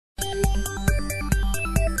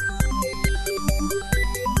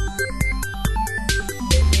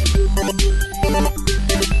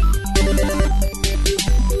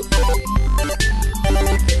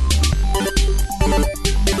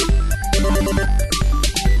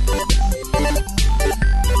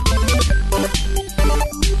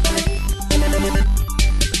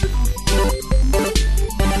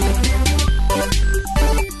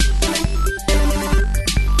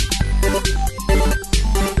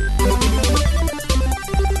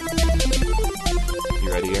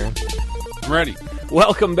Ready.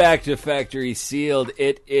 Welcome back to Factory Sealed.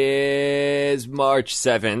 It is March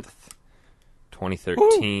 7th,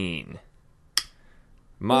 2013. Is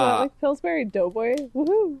that like Pillsbury Doughboy?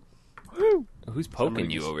 Woohoo! Woo. Who's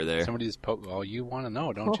poking you over there? Somebody's poking. Oh, you want to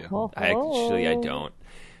know, don't you? Actually, I don't.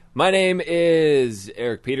 My name is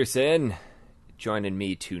Eric Peterson. Joining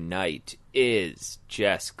me tonight is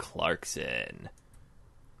Jess Clarkson.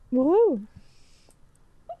 Woohoo!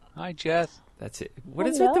 Hi, Jess. That's it. What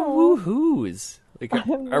is with the woohoos? Like,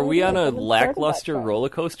 are we on a lackluster roller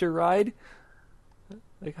coaster ride?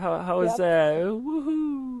 Like, how is that?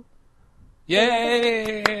 Woohoo!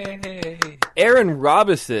 Yay! Aaron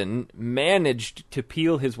Robinson managed to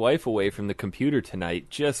peel his wife away from the computer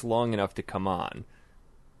tonight just long enough to come on.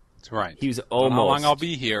 That's right. He was I don't know how almost. long I'll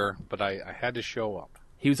be here, but I had to show up.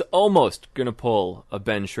 He was almost going to pull a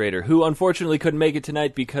Ben Schrader, who unfortunately couldn't make it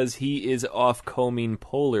tonight because he is off combing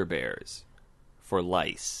polar bears for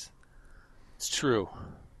lice. It's true.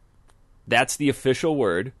 That's the official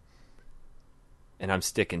word, and I'm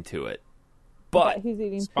sticking to it. But he's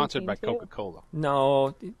eating sponsored by poutine, too. Coca-Cola.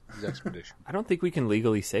 No, His expedition. I don't think we can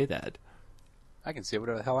legally say that. I can say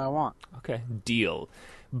whatever the hell I want. Okay, deal.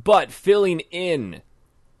 But filling in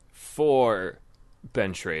for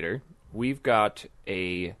Ben Schrader, we've got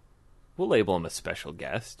we'll label him a special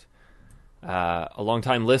guest, a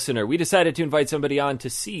longtime listener. We decided to invite somebody on to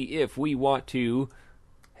see if we want to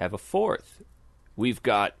have a fourth. We've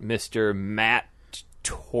got Mr. Matt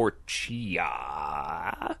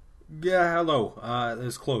Torchia. Yeah, hello.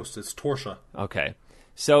 It's close. It's Torsha. Okay.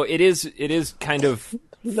 So it is kind of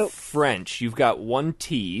Nope. French. You've got one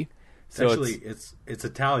T. So Actually, it's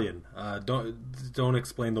Italian. Don't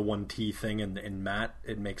explain the one T thing in Matt.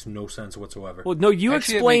 It makes no sense whatsoever. Well, no, you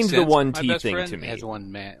Actually, it explained makes the sense. one My T best thing friend to me. has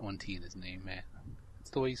one T in his name, Matt. That's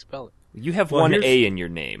the way you spell it. You have Well, one here's- A in your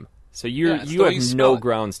name, so you Yeah, it's the have way you no spell it.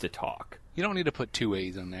 grounds to talk. You don't need to put two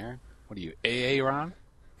A's in there. What are you, AA, Ron?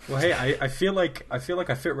 Well, hey, I feel like I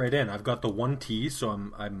fit right in. I've got the one T, so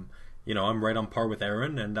I'm right on par with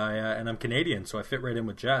Aaron, and I'm Canadian, so I fit right in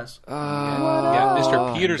with Jess. Yeah,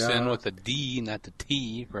 Mr. Peterson and, with a D, not the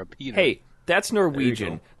T for a Peter. Hey, that's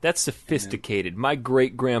Norwegian. go. That's sophisticated. My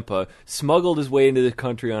great-grandpa smuggled his way into the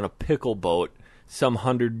country on a pickle boat some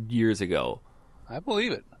 100 years ago. I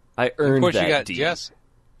believe it. I earned Of course, that you got D. Jess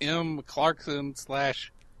M. Clarkson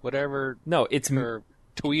 / whatever No, it's her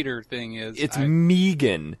tweeter thing is.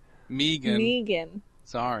 Megan. Megan.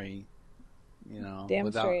 Sorry. Damn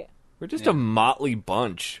without, straight. We're just a motley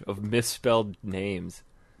bunch of misspelled names.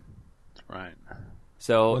 Right.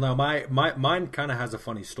 So Well, now mine kind of has a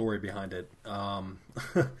funny story behind it. And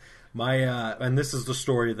this is the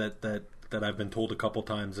story that I've been told a couple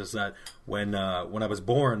times, is that when I was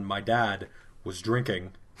born, my dad was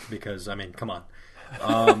drinking because, I mean, come on.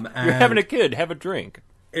 you're having a kid, have a drink.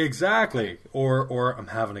 Exactly. Or I'm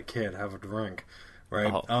having a kid, have a drink.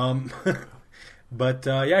 Right. Oh. But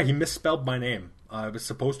yeah, he misspelled my name. It was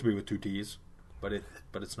supposed to be with two T's, but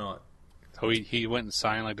it's not. So he went and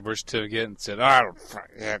signed like the birth certificate and said,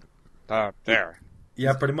 "Oh, there."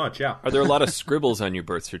 Yeah, pretty much. Yeah. Are there a lot of scribbles on your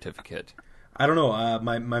birth certificate? I don't know.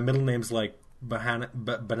 My middle name's like Banana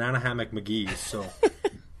Hammock McGee, so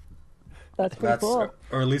That's pretty cool.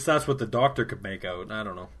 or at least that's what the doctor could make out. I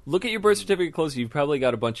don't know. Look at your birth certificate closely. You've probably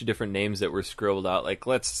got a bunch of different names that were scribbled out. Like,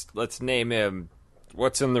 let's name him.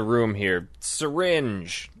 What's in the room here?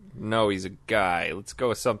 Syringe. No, he's a guy. Let's go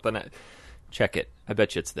with something. Check it. I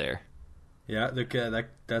bet you it's there. Yeah,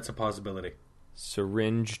 that's a possibility.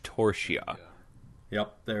 Syringe Torchia.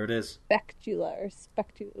 Yep, there it is. Spectula or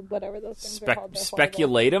whatever those things are called. They're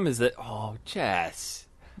Speculatum? Is that? Oh, Jess.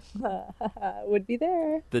 horrible. Would be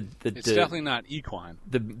there. It's definitely not equine.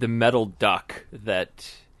 The metal duck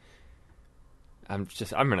that. I'm gonna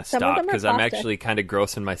Some of stop them are because I'm plastic. actually kind of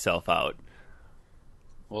grossing myself out.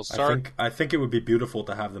 We'll start. I think it would be beautiful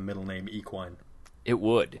to have the middle name Equine. It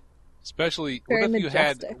would. Especially, Very what if you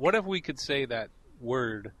majestic. had? What if we could say that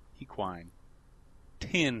word equine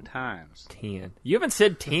 10 times? 10. You haven't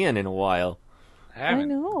said 10 in a while. I haven't.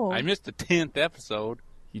 I know. I missed the 10th episode.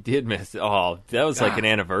 You did miss. Oh, that was like an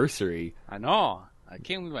anniversary. I know. I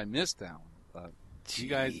can't believe I missed that one. But you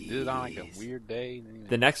guys did it on like a weird day.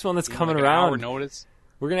 The next one that's Gave coming like an hour around, notice.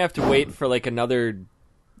 we're gonna have to wait for like another.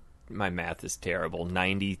 My math is terrible.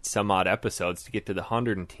 90 some odd episodes to get to the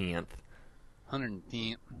 110th.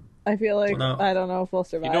 110th. I feel like No. I don't know if we'll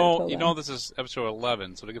survive. till You then. know, this is episode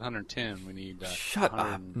 11, so to get 110, we need Shut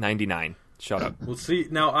 100 up. 99. Shut up. Well, see,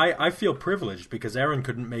 now I feel privileged because Aaron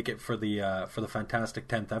couldn't make it for the fantastic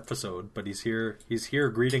 10th episode, but he's here. He's here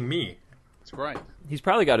greeting me. That's right. He's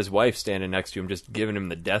probably got his wife standing next to him, just giving him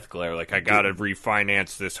the death glare, like, I gotta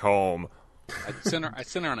refinance this home. I sent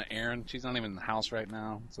her on an errand. She's not even in the house right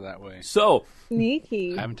now, so that way So,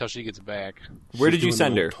 Sneaky. I haven't until she gets back. where She's did you doing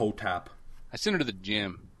send the her? little toe tap. I sent her to the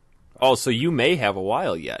gym. Oh, so you may have a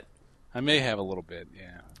while yet. I may have a little bit,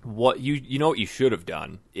 yeah. What you know what you should have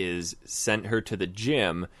done is sent her to the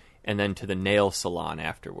gym and then to the nail salon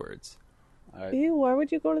afterwards. Ew, why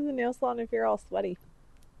would you go to the nail salon if you're all sweaty?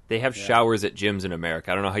 They have showers at gyms in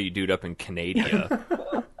America. I don't know how you do it up in Canada.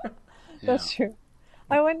 That's true.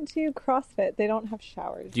 I went to CrossFit. They don't have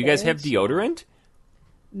showers. Do you guys there. have deodorant?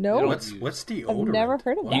 No. What? What's I've deodorant? never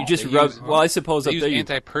heard of that. You just They rub. use- Well, I suppose They up use there you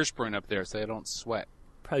antiperspirant up there, so they don't sweat.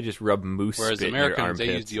 probably just rub moose Whereas spit in your Americans, they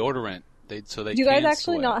use armpits. deodorant. So they Do you guys can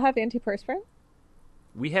actually sweat. not have antiperspirant?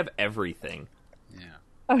 We have everything. Yeah.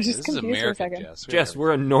 I was This just is confused America, for a second. Jess. Jess,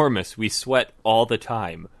 we're enormous. We sweat all the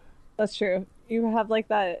time. That's true. You have like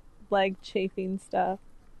that leg chafing stuff,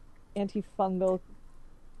 antifungal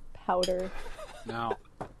powder, Now,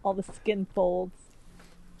 all the skin folds.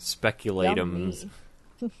 Speculatums.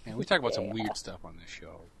 Yummy. man, we talk about some weird stuff on this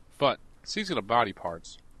show. But, speaking of body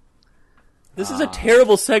parts, This is a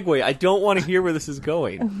terrible segue. I don't want to hear where this is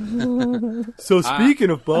going. So speaking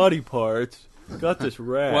of body parts, got this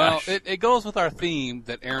rash. well, it goes with our theme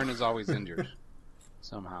that Aaron is always injured.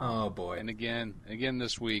 Somehow. Oh boy. And again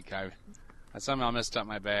this week, I somehow messed up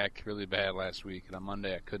my back really bad last week, and on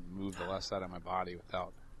Monday I couldn't move the left side of my body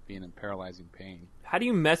without being in paralyzing pain. How do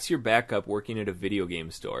you mess your back up working at a video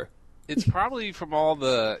game store? It's probably from all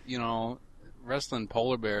the, wrestling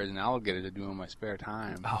polar bears and alligators I do in my spare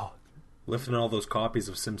time. Oh, Lifting all those copies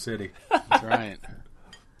of SimCity. That's right.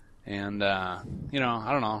 And, I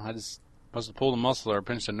don't know. I just must have pulled a muscle or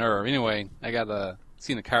pinched a nerve. Anyway, I got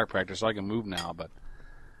seen a chiropractor so I can move now, but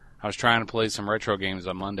I was trying to play some retro games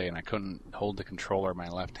on Monday, and I couldn't hold the controller in my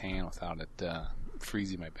left hand without it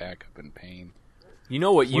freezing my back up in pain. you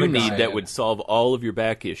know what you What a need guy. that would solve all of your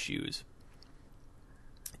back issues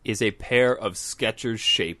is a pair of Skechers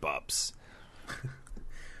Shape-Ups.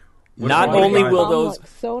 Not about a only guy- will Mom those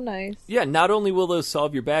looks so nice. not only will those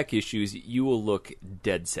solve your back issues, you will look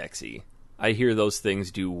dead sexy. I hear those things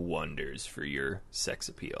do wonders for your sex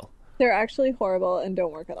appeal. They're actually horrible and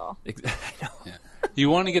don't work at all. I know. Yeah. You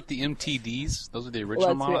want to get the MTDs? Those are the original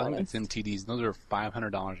Let's be model. I think it's honest. MTDs. Those are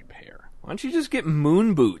 $500 a pair. Why don't you just get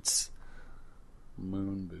moon boots?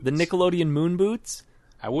 Moon boots. The Nickelodeon moon boots?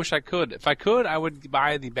 I wish I could. If I could, I would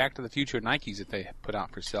buy the Back to the Future Nikes that they put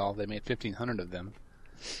out for sale. They made 1,500 of them.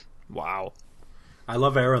 Wow. I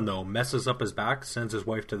love Aaron though. Messes up his back, sends his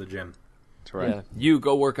wife to the gym. That's right. Yeah. You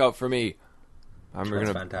go work out for me. I'm That's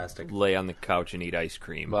gonna fantastic. lay on the couch and eat ice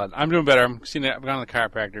cream. But I'm doing better. I've gone to the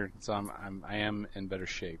chiropractor, so I am in better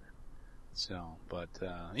shape. So, but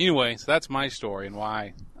anyway, so that's my story and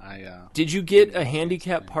why I. Did you get a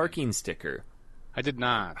handicap parking sticker? I did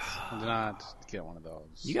not. I did not get one of those.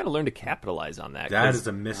 You got to learn to capitalize on that. That 'cause is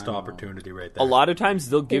a missed I know. opportunity right a there. lot of times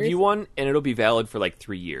they'll give you Seriously? one and it'll be valid for like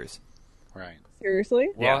 3 years. Right. Seriously?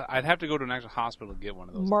 Well, Yeah. I'd have to go to an actual hospital to get one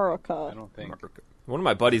of those. I America. don't think. One of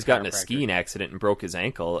my buddies got in a Chiropractor. skiing accident and broke his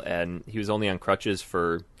ankle, and he was only on crutches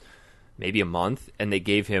for maybe a month, and they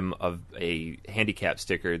gave him a handicap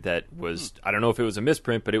sticker that was, I don't know if it was a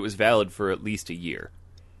misprint, but it was valid for at least a year.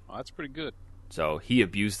 Well, that's pretty good. So he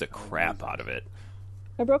abused the crap out of it.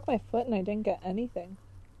 I broke my foot and I didn't get anything.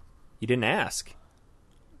 He didn't ask.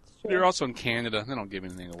 It's true. You're also in Canada. They don't give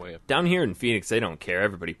anything away. Down here in Phoenix, they don't care.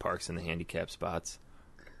 Everybody parks in the handicap spots.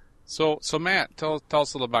 So Matt, tell us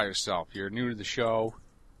a little about yourself. You're new to the show.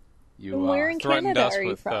 You And where in threatened Canada us are you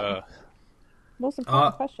with. from? Most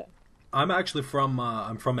important question. I'm actually from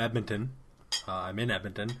Edmonton. I'm in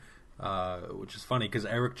Edmonton, which is funny because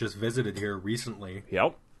Eric just visited here recently,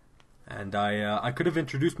 Yep. and I could have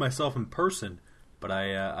introduced myself in person, but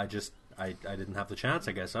I didn't have the chance.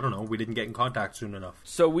 I guess I don't know. We didn't get in contact soon enough.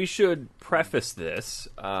 So we should preface this.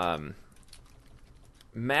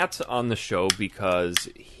 Matt's on the show because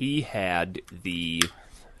he had the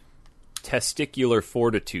testicular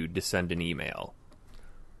fortitude to send an email.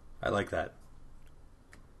 I like that.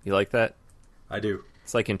 You like that? I do.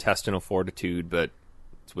 It's like intestinal fortitude, but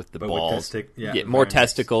it's with the But with balls. yeah, more very nice.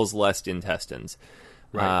 testicles, less intestines.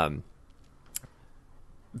 Right.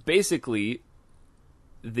 Basically,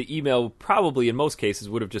 the email probably in most cases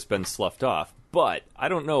would have just been sloughed off. But I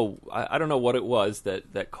don't know. I don't know what it was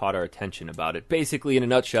that caught our attention about it. Basically, in a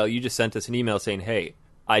nutshell, you just sent us an email saying, "Hey,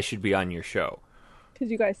 I should be on your show."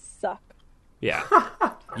 Because you guys suck. Yeah.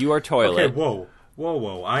 You are toilet. Okay,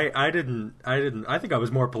 whoa. I didn't. I think I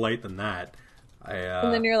was more polite than that.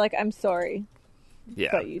 And then you're like, I'm sorry. Yeah.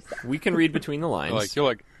 But you suck. We can read between the lines. You're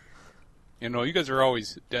like, you guys are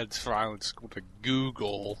always dead silent to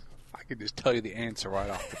Google. I could just tell you the answer right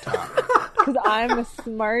off the top. Because I'm a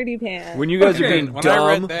smarty pants. When you guys are being When dumb.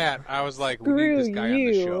 I read that, I was like, we need this guy on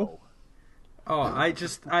the show. Oh,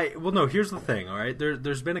 well, no. Here's the thing. All right,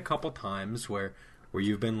 there's been a couple times where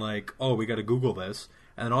you've been like, oh, we got to Google this,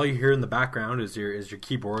 and all you hear in the background is your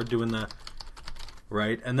keyboard doing the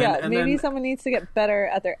right, and then maybe someone needs to get better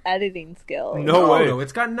at their editing skills. No way. No,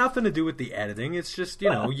 it's got nothing to do with the editing. It's just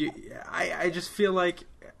I just feel like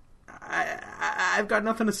I've got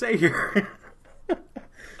nothing to say here.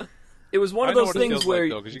 It was one of those things where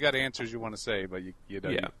because you got answers you want to say, but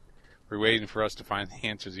we're waiting for us to find the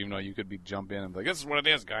answers, even though you could jump in and be like, this is what it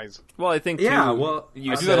is, guys. Well, I think yeah, too, well,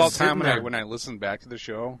 I do that all the time when I listen back to the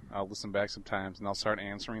show. I'll listen back sometimes and I'll start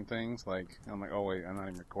answering things like I'm like, oh wait, I'm not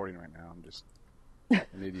even recording right now. I'm just an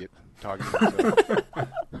idiot talking to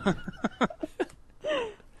myself.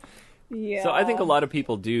 Yeah. So I think a lot of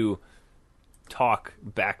people do talk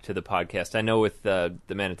back to the podcast. I know with the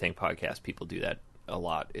Man of Tank podcast, people do that a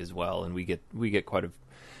lot as well, and we get quite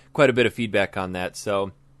a bit of feedback on that.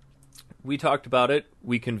 So we talked about it.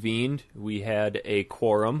 We convened. We had a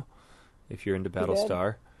quorum, if you're into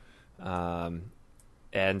Battlestar,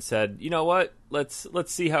 and said, you know what? Let's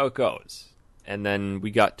see how it goes. And then we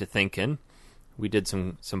got to thinking. We did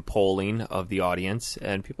some polling of the audience,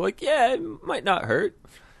 and people were like, yeah, it might not hurt.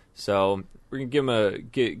 So we're gonna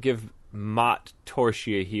give Mott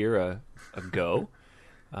Torchia here a go.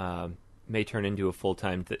 May turn into a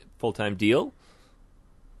full-time deal,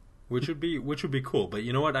 which would be cool. But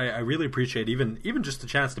you know what? I really appreciate even just the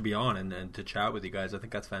chance to be on and to chat with you guys. I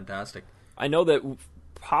think that's fantastic. I know that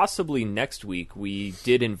possibly next week we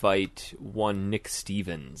did invite one Nick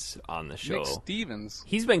Stevens on the show. Nick Stevens,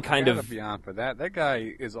 he's been kind of be on for that. That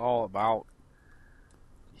guy is all about.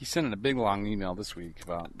 He sent in a big long email this week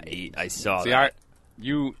about. I saw that.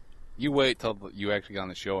 You wait till you actually get on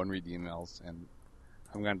the show and read the emails, and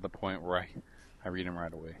I'm getting to the point where I read them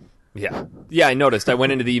right away. Yeah, I noticed. I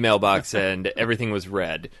went into the email box and everything was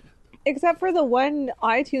red. Except for the one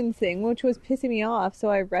iTunes thing, which was pissing me off, so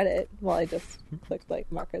I read it. Well, I just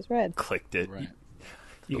clicked mark as read. Clicked it. Right.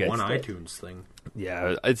 The one iTunes thing.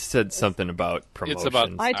 Yeah, it said something about promotions. It's about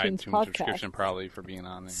iTunes subscription probably for being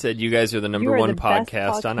on there. Said you guys are the number one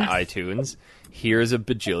podcast on iTunes. Here's $1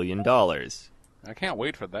 bajillion. I can't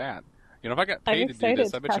wait for that. If I got paid to do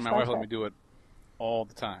this, I bet you my wife let me do it all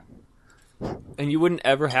the time. And you wouldn't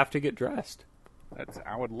ever have to get dressed.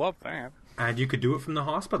 I would love that. And you could do it from the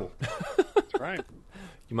hospital. That's right.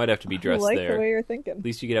 You might have to be dressed I like there. the way you're thinking. At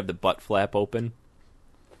least you could have the butt flap open.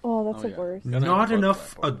 Oh, that's the worst. Not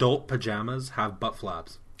enough adult pajamas have butt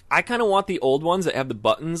flaps. I kind of want the old ones that have the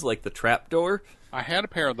buttons, like the trapdoor. I had a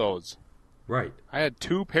pair of those. Right. I had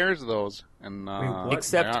 2 pairs of those, and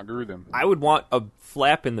Except I outgrew them. I would want a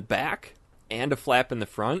flap in the back and a flap in the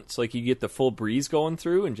front, so like you get the full breeze going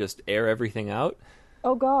through and just air everything out.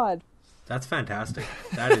 Oh, God. That's fantastic.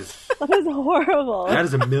 That is horrible. That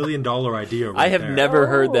is $1 million idea. Right I have there. never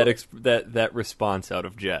heard that response out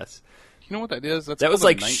of Jess. You know what that is? That was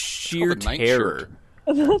like sheer terror.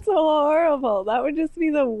 That's horrible. That would just be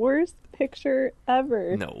the worst picture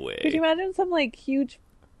ever. No way. Could you imagine some huge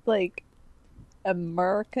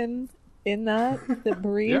American in the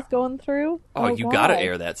breeze going through? Oh, you God. gotta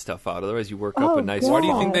air that stuff out, otherwise you work up a nice. God. Why do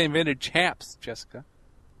you think they invented chaps, Jessica?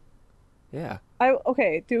 Yeah.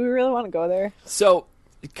 Okay, do we really want to go there? So,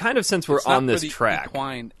 kind of since we're It's not on this for the track,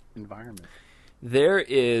 equine environment. there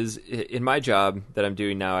is, in my job that I'm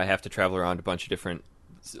doing now, I have to travel around a bunch of different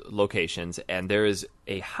locations, and there is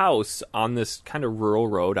a house on this kind of rural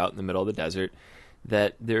road out in the middle of the desert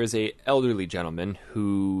that there is a elderly gentleman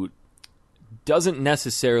who doesn't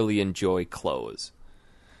necessarily enjoy clothes.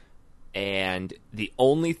 And the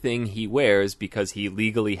only thing he wears, because he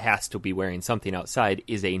legally has to be wearing something outside,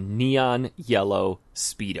 is a neon yellow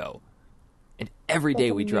Speedo. And every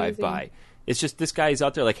day we drive by, it's just this guy is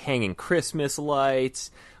out there hanging Christmas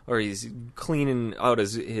lights, or he's cleaning out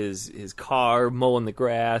his car, mowing the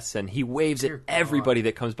grass, and he waves at everybody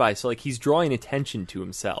that comes by. So he's drawing attention to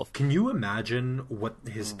himself. Can you imagine what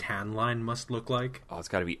his tan line must look like? Oh, it's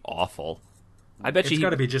got to be awful. I bet it's got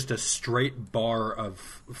to be just a straight bar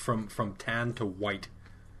of from tan to white.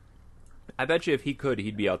 I bet you if he could,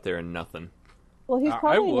 he'd be out there in nothing. Well, he's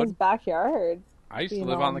probably in his backyard. I used to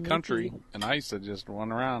live on the country, and I used to just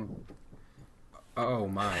run around. Oh,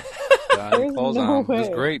 my. Clothes on. It's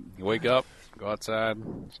great. You wake up, go outside,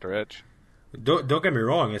 stretch. Don't get me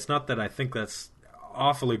wrong. It's not that I think that's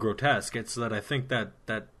awfully grotesque. It's that I think that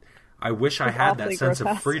I wish I It's had that awfully sense of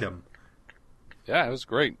grotesque. freedom. Yeah, it was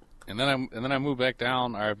great. And then I moved back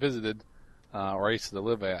down, or I visited where I used to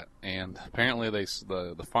live at, and apparently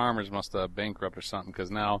the farmers must have bankrupt or something,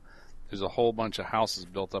 because now there's a whole bunch of houses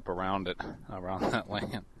built up around that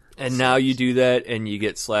land. And now you do that, and you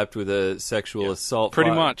get slapped with a sexual assault.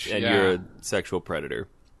 Pretty much, and yeah. you're a sexual predator.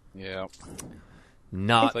 Yeah,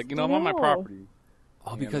 Not it's like, I'm on my No. property.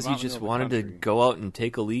 all Yeah, because I'm you out in the just middle of the wanted to country. go out and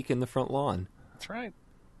take a leak in the front lawn. That's right.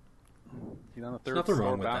 Get on the third nothing floor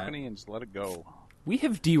wrong with that. balcony and just let it go. We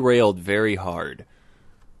have derailed very hard.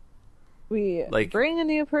 We Like- bring a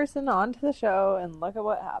new person onto the show, and look at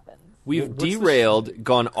what happens. We've What's the derailed,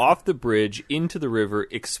 gone off the bridge, into the river,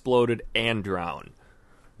 exploded, and drowned.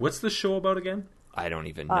 What's the show about again? I don't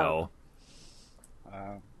even know.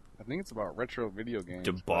 I think it's about retro video games.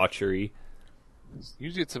 but Debauchery.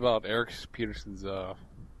 Usually it's about Eric Peterson's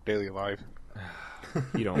daily life.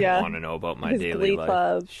 You don't Yeah. want to know about my His daily Glee life.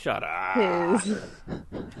 Club. Shut up. His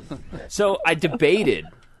So I debated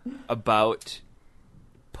about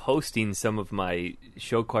posting some of my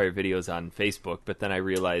show choir videos on Facebook, but then I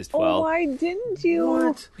realized, well, why didn't you?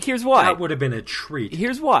 What? here's why. That would have been a treat.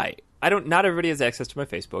 Here's why. Not everybody has access to my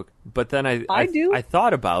Facebook, but then I do. I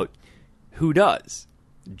thought about who does.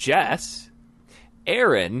 Jess,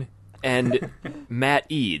 Aaron, and Matt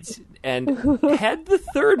Eads. And had the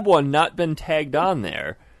third one not been tagged on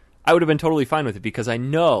there, I would have been totally fine with it, because I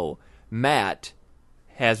know Matt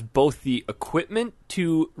has both the equipment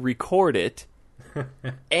to record it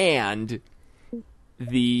and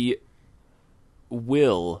the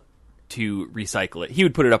will to recycle it. He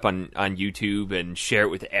would put it up on YouTube and share it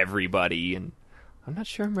with everybody, and I'm not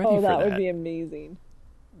sure I'm ready Oh, for that that. would be amazing.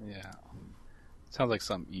 Yeah. Sounds like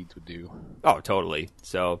something Eads would do. Oh, totally.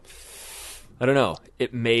 So, I don't know.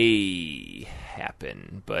 It may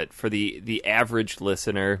happen, but for the average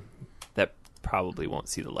listener, that probably won't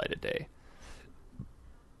see the light of day.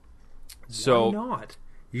 So, Why not?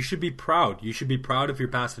 You should be proud. You should be proud of your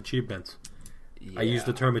past achievements. I use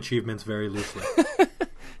the term achievements very loosely.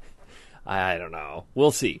 I don't know.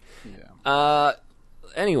 We'll see. Yeah.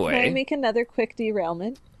 Anyway, Can I make another quick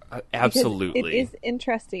derailment? Because absolutely. It is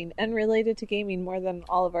interesting and related to gaming more than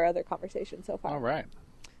all of our other conversations so far. All right.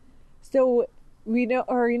 So you know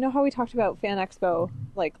how we talked about Fan Expo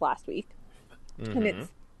like last week, and it's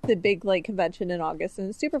the big like convention in August, and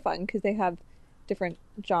it's super fun because they have different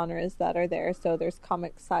genres that are there. So there's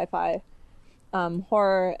comics, sci-fi,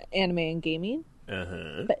 horror, anime, and gaming.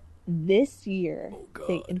 Uh-huh. But this year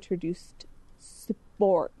they introduced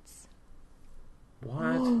sports.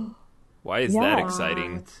 What? Why is that Yeah.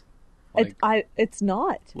 exciting? It's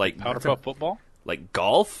not. Like Powder puff football? like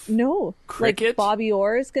golf? No. Cricket? Like Bobby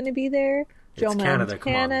Orr is going to be there. Joe It's Canada,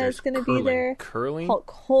 come on, Montana is there's going to be curling. there. Curling?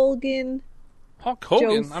 Hulk Hogan. Hulk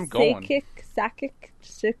Hogan? Joe I'm going. Sakic.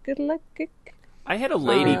 I had a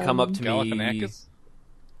lady come up to me. Galifianakis?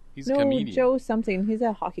 He's a No, comedian. Joe something. He's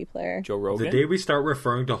a hockey player. Joe Rogan? The day we start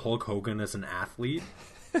referring to Hulk Hogan as an athlete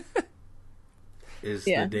is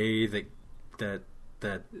Yeah. the day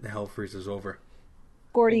that hell freezes over.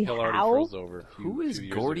 Gordie He'll already Howe. froze over. Who is few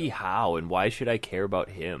years Gordie ago. Howe, and why should I care about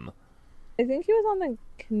him? I think he was on the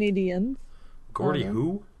Canadians. Gordy no.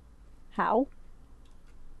 who? Howe?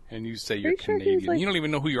 And you say you're Pretty sure he was Canadian. like- You don't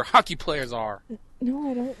even know who your hockey players are. No,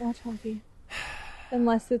 I don't watch hockey.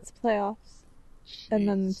 Unless it's playoffs. And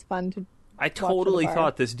then it's fun to... I at totally the bar.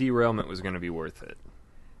 thought this derailment was going to be worth it.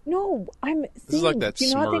 No, I'm saying... is like that do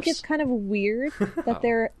you not think Smurfs. it's kind of weird that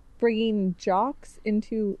they're bringing jocks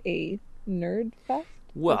into a nerd fest?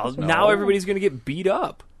 Well, No. now everybody's going to get beat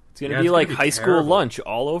up. It's going to Yeah, be it's like gonna be high school terrible. lunch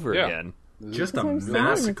all over Yeah. again. Just a That's what I'm saying.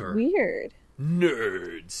 massacre. It's weird.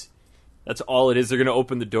 Nerds. That's all it is. They're going to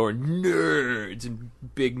open the door. Nerds and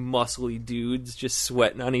big muscly dudes just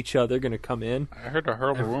sweating on each other going to come in. I heard a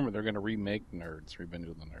horrible rumor they're going to remake Nerds, Revenge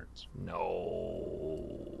of the Nerds.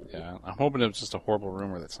 No. Yeah, I'm hoping it was just a horrible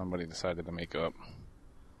rumor that somebody decided to make up.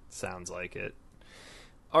 Sounds like it.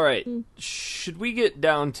 All right. Should we get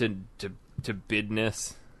down to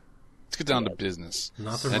business? Let's get down to business.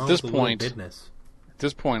 Nothing At wrong this with a little point, business. At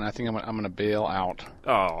this point, I think I'm going to bail out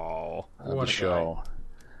Oh. of What the a show.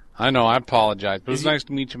 I know, I apologize, but it was Is he- nice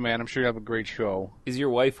to meet you, man. I'm sure you have a great show. Is your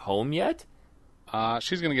wife home yet?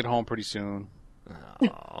 She's going to get home pretty soon,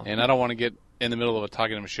 Oh. and I don't want to get in the middle of a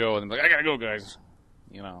talking to a show and be like, I got to go, guys.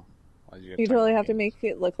 You know. why you gotta You talk totally to have to me? make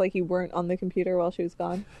it look like you weren't on the computer while she was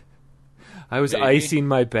gone. I was Maybe. icing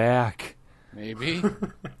my back. Maybe.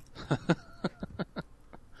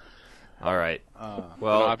 All right. Well,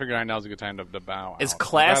 Well, I figure right now is a good time to bow as out.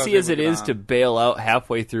 classy I as it gotta is get to on. bail out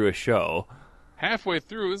halfway through a show, halfway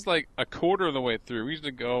through. It's like a quarter of the way through. We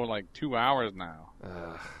usually go like 2 hours now.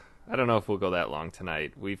 I don't know if we'll go that long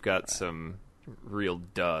tonight. We've got some real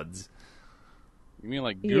duds. You mean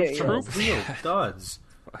like Goof Troop? Real duds.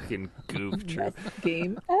 Fucking Goof Troop. Best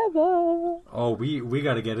game ever. Oh, we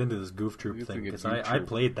got to get into this Goof Troop We thing get because Goof I Troop.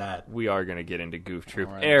 played that. We are going to get into Goof Troop.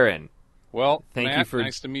 All right. Aaron, Well, Thank Matt, you for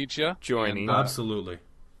nice to meet you. joining. And, Absolutely.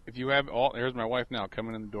 if you have here's my wife now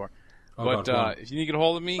coming in the door. Oh, But God, if you need to get a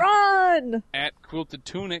hold of me, Run! at Quilted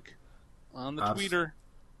Tunic on the Twitter.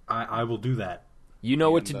 I will do that. You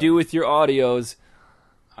know what And, to do with your audios.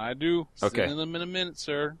 I do. Okay. Send them in a minute,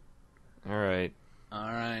 sir. All right. All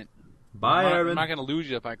right. Bye, I'm Aaron. not going to lose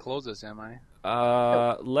you if I close this, am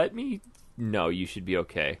I? Let me... No, you should be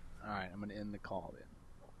okay. All right. I'm going to end the call then.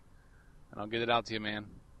 And I'll get it out to you, man.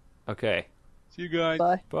 Okay. See you guys.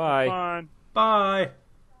 Bye. Bye. Bye. Bye.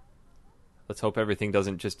 Let's hope everything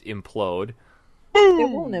doesn't just implode. It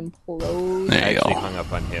won't implode. I actually hung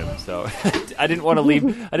up on him, so I didn't want to leave.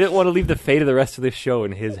 I didn't want to leave the fate of the rest of this show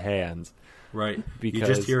in his hands. Right. Because-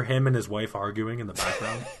 You just hear him and his wife arguing in the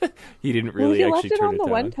background. He didn't Well, really he left actually it turn on it the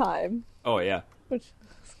down. one time, Oh yeah, which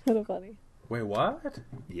is kind of funny. Wait, what?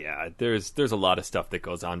 yeah. There's a lot of stuff that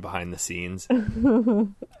goes on behind the scenes.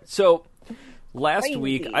 So last Crazy.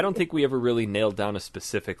 week, I don't think we ever really nailed down a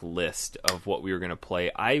specific list of what we were going to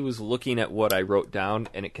play. I was looking at what I wrote down,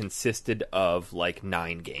 and it consisted of like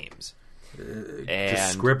 9 games. Just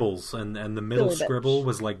And scribbles, and the middle Silly bitch. scribble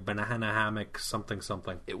was like banana hammock something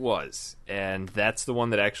something. it was, and that's the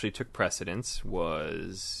one that actually took precedence.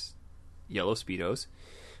 Was Yellow Speedos.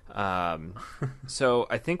 So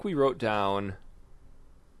I think we wrote down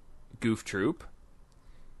Goof Troop,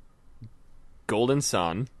 Golden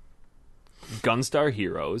Sun, Gunstar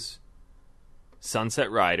Heroes, Sunset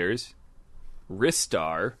Riders,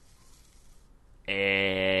 Ristar,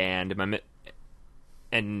 and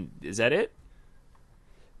and is that it?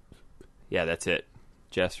 Yeah, that's it.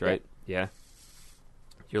 Jess, right? Yeah.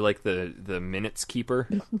 You're like the minutes keeper.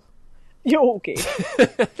 Yo, okay.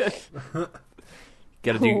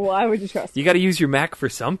 Got to do. Why would you trust me? You got to use your Mac for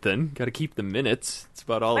something. Got to keep the minutes. It's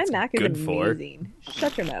about all My it's Mac good is for. amazing.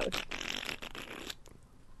 Shut your mouth.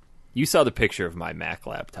 You saw the picture of my Mac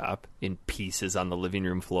laptop in pieces on the living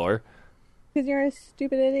room floor. Because you're a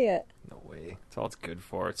stupid idiot. No way. That's all it's good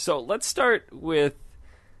for. So let's start with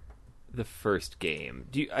the first game.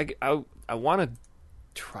 Do you? I want to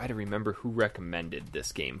try to remember who recommended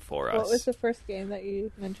this game for us. What was the first game that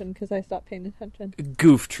you mentioned? Because I stopped paying attention.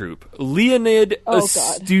 Goof Troop. Leonid Oh, God.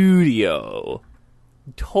 Studio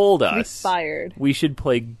told us Fired. we should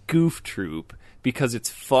play Goof Troop because it's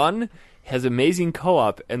fun, has amazing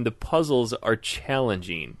co-op, and the puzzles are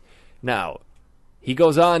challenging. Now, he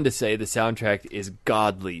goes on to say the soundtrack is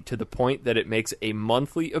godly to the point that it makes a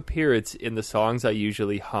monthly appearance in the songs I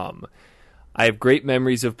usually hum. I have great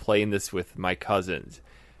memories of playing this with my cousins.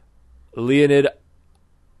 Leonid,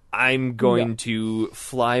 I'm going to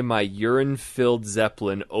fly my urine-filled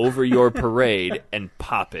Zeppelin over your parade and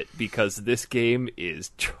pop it because this game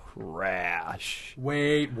is trash.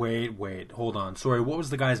 Wait. Hold on. Sorry, what was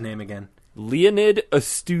the guy's name again? Leonid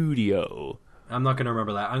Studio. I'm not going to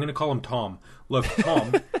remember that. I'm going to call him Tom. Look,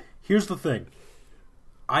 Tom, here's the thing.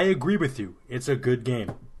 I agree with you. It's a good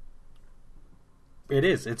game. It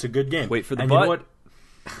is. It's a good game. Wait for the and but.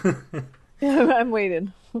 You know what? I'm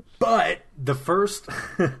waiting. But the first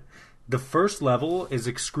level is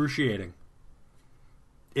excruciating.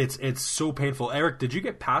 It's so painful. Eric, did you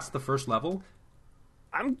get past the first level?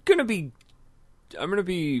 I'm gonna be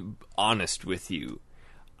honest with you.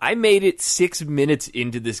 I made it 6 minutes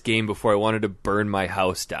into this game before I wanted to burn my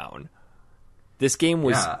house down. This game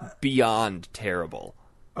was beyond terrible.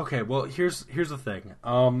 Okay, well here's the thing.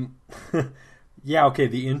 Yeah, okay,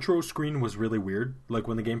 the intro screen was really weird. Like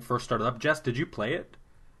when the game first started up. Jess, did you play it?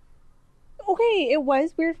 Okay, it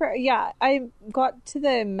was weird for... Yeah, I got to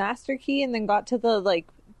the master key and then got to the, like,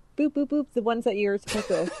 boop, boop, boop, the ones that you're supposed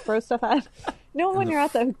to throw stuff at. You know when you're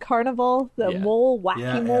at the carnival, the Yeah. mole,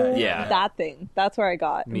 wacky mole? yeah. That thing. That's where I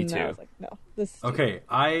got. Me and too. I was like, no, this is Okay,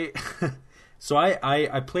 So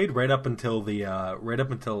I played right up until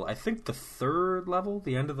I think the third level,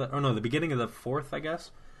 the beginning of the fourth, I guess.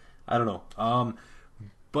 I don't know.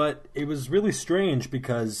 But it was really strange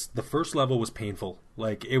because the first level was painful.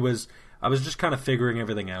 Like I was just kind of figuring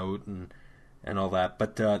everything out and all that.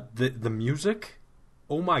 But the music,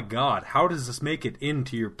 oh my god, how does this make it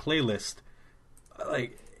into your playlist?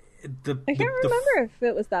 Like I can't remember if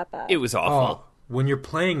it was that bad. It was awful. when you're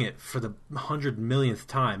playing it for the 100 millionth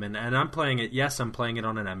time, and I'm playing it. Yes, I'm playing it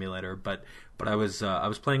on an emulator, but I was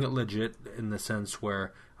playing it legit in the sense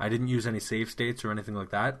where I didn't use any save states or anything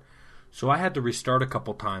like that. So I had to restart a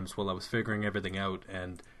couple times while I was figuring everything out,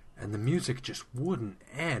 and the music just wouldn't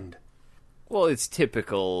end. Well, it's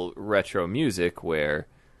typical retro music where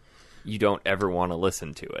you don't ever want to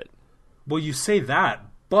listen to it. Well, you say that,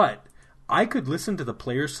 but I could listen to the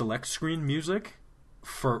player select screen music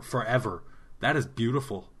for forever. That is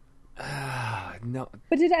beautiful. No.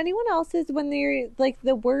 But did anyone else's, when they're like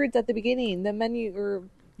the words at the beginning, the menu or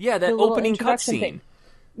Yeah, that the little opening introduction cutscene. thing,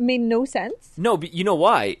 made no sense? No, but you know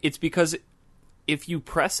why? It's because if you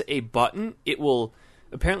press a button, it will...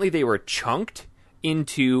 Apparently they were chunked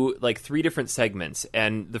into like 3 different segments,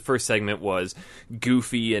 and the first segment was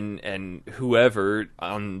Goofy and whoever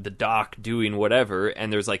on the dock doing whatever,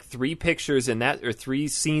 and there's like 3 pictures in that, or 3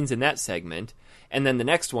 scenes in that segment, and then the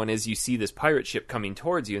next one is you see this pirate ship coming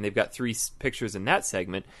towards you, and they've got 3 pictures in that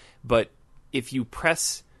segment, but if you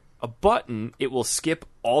press a button, it will skip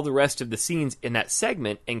all the rest of the scenes in that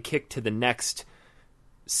segment and kick to the next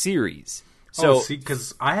series. So, see,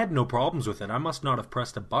 because I had no problems with it. I must not have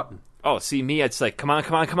pressed a button. Oh, see, me, it's like, come on,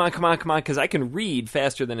 because I can read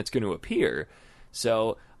faster than it's going to appear.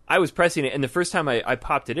 So I was pressing it, and the first time I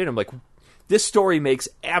popped it in, I'm like, this story makes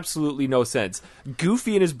absolutely no sense.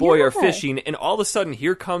 Goofy and his boy are fishing, and all of a sudden,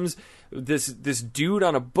 here comes this dude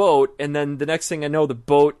on a boat, and then the next thing I know, the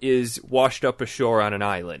boat is washed up ashore on an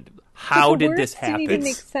island. How did this happen? It didn't even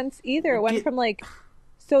make sense either. It went from like,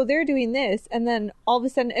 so they're doing this, and then all of a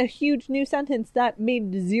sudden, a huge new sentence that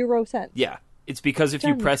made 0 sense. Yeah. It's because if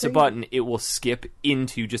you press a button, it will skip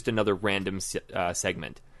into just another random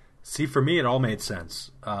segment. See, for me, it all made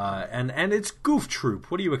sense. And it's Goof Troop.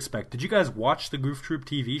 What do you expect? Did you guys watch the Goof Troop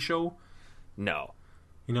TV show? No.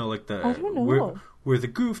 You know, like the... I don't know. We're the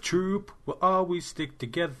Goof Troop. We'll always stick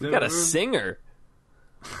together. We got a singer.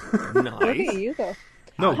 Nice. Look at you, though.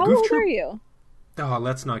 No, How Goof old Troop... are you? Oh,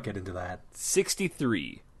 let's not get into that.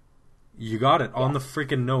 63. You got it on the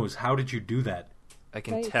freaking nose. How did you do that? I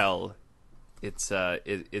can Nice. tell. It's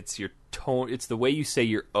it's your tone. It's the way you say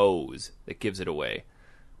your O's that gives it away.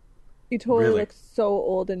 You totally Really? look so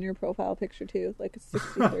old in your profile picture, too. Like a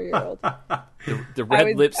 63-year-old. The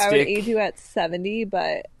red lipstick. I would age you at 70,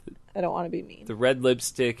 but I don't want to be mean. The red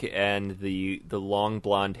lipstick and the long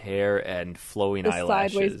blonde hair and flowing The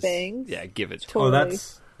eyelashes. sideways bangs. Yeah, give it. Totally.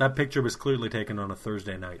 That picture was clearly taken on a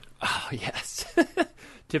Thursday night. Oh yes,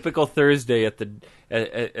 typical Thursday at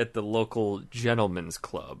the local gentleman's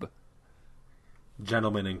club.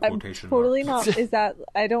 Gentlemen in I'm quotation totally marks. not. Is that?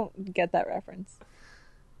 I don't get that reference.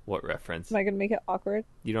 What reference? Am I going to make it awkward?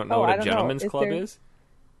 You don't know Oh, what I a don't know. gentleman's Is club there- is?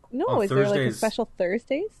 No, On is there like a Thursdays- special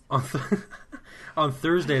Thursdays? On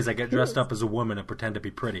Thursdays, I get dressed up as a woman and pretend to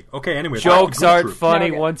be pretty. Okay, anyway. Jokes back to Goof aren't Troop. funny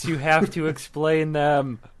Okay. once you have to explain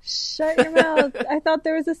them. Shut your mouth. I thought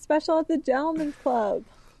there was a special at the Gentleman's Club.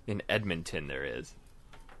 In Edmonton, there is.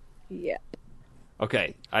 Yep.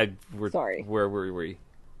 Okay, Sorry. Where were we?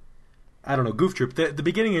 I don't know, Goof Troop. The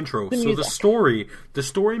beginning intro. The so music. the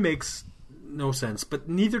story makes no sense, but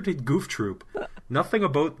neither did Goof Troop. Nothing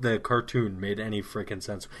about the cartoon made any freaking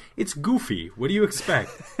sense. It's goofy. What do you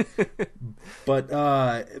expect? But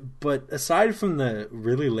aside from the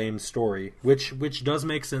really lame story, which does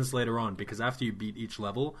make sense later on, because after you beat each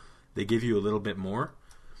level, they give you a little bit more.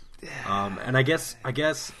 And I guess I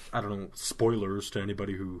don't know, spoilers to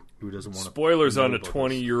anybody who doesn't want to. Spoilers know on a about this.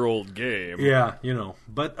 20-year-old game. Yeah, you know.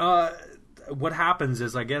 But what happens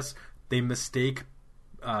is, I guess they mistake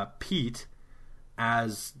Pete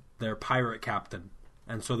as their pirate captain,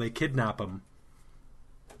 and so they kidnap him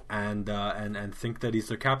and think that he's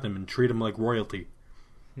their captain and treat him like royalty.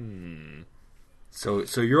 So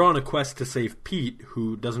you're on a quest to save Pete,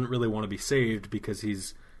 who doesn't really want to be saved because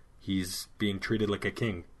he's being treated like a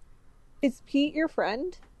king. Is Pete your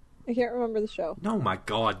friend? I can't remember the show. No, my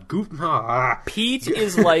God, Goof. Pete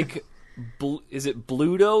is like, is it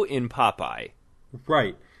Bluto in Popeye?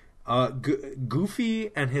 Right.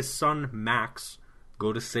 Goofy and his son Max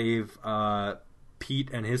go to save Pete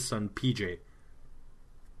and his son PJ.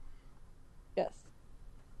 Yes.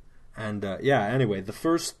 And anyway, the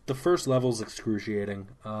first level's excruciating.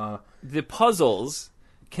 The puzzles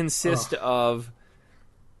consist of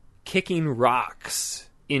kicking rocks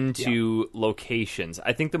into locations.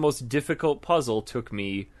 I think the most difficult puzzle took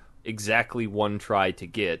me exactly 1 try to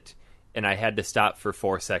get, and I had to stop for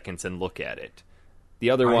 4 seconds and look at it. The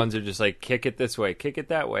other ones are just like, kick it this way, kick it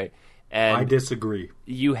that way. And I disagree.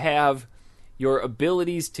 you have your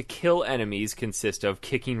abilities to kill enemies consist of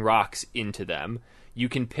kicking rocks into them. You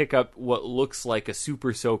can pick up what looks like a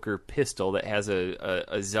Super Soaker pistol that has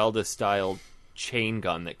a Zelda-style chain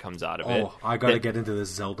gun that comes out of it. Oh, I gotta get into this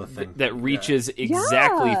Zelda thing. That reaches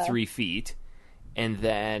exactly Yeah. 3 feet. And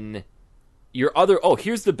then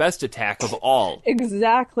here's the best attack of all.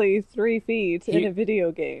 Exactly 3 feet in a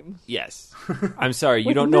video game. Yes. I'm sorry, you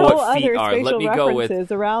With don't know no what feet other are. Let me go with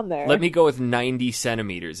references around there. Let me go with 90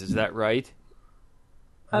 centimeters. Is that right?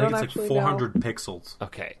 I think don't it's like actually 400 pixels.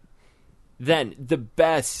 Okay. Then the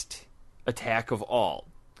best attack of all.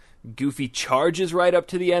 Goofy charges right up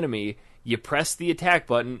to the enemy. You press the attack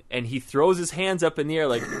button, and he throws his hands up in the air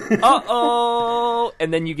like, uh-oh!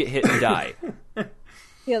 And then you get hit and die.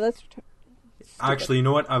 Yeah, that's... Actually, you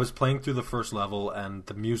know what? I was playing through the first level, and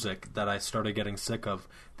the music that I started getting sick of,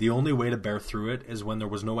 the only way to bear through it is when there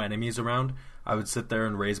was no enemies around. I would sit there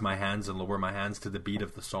and raise my hands and lower my hands to the beat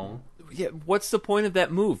of the song. Yeah, what's the point of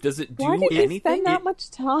that move? Does it do Why did anything? you spend that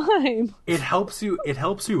much time? It helps you. It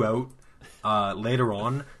helps you out later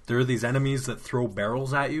on. There are these enemies that throw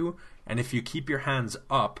barrels at you, and if you keep your hands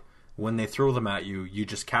up when they throw them at you, you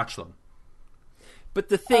just catch them. But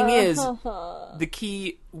the thing is, the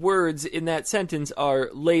key words in that sentence are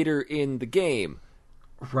later in the game.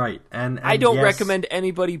 Right, and I don't yes, recommend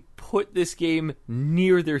anybody put this game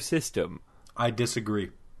near their system. I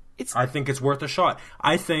disagree. I think it's worth a shot.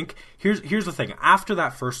 I think here's the thing. After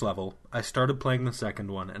that first level, I started playing the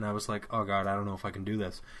second one, and I was like, "Oh God, I don't know if I can do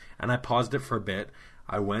this." And I paused it for a bit.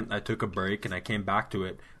 I took a break, and I came back to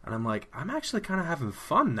it, and I'm like, I'm actually kind of having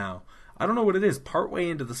fun now. I don't know what it is. Partway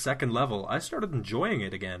into the second level, I started enjoying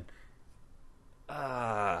it again.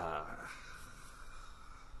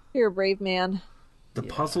 You're a brave man. The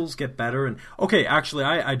puzzles get better, and okay, actually,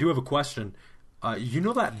 I do have a question. You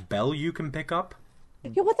know that bell you can pick up?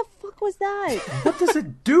 Yo, what the fuck was that? What does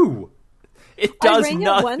it do? It does I rang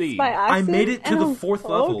nothing. it once by accident. I made it to the fourth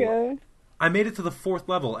level. Okay. I made it to the fourth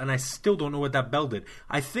level, and I still don't know what that bell did.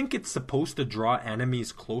 I think it's supposed to draw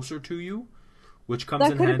enemies closer to you, which comes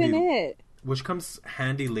That in could have handy. been it. Which comes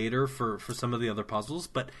handy later for some of the other puzzles,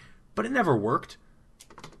 but it never worked.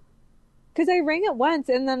 Because I rang it once,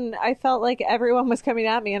 and then I felt like everyone was coming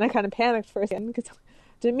at me, and I kind of panicked for a second, because I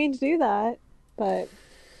didn't mean to do that. But,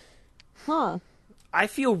 I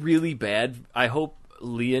feel really bad. I hope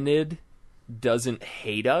Leonid doesn't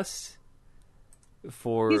hate us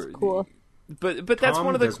for... He's cool. But that's Tom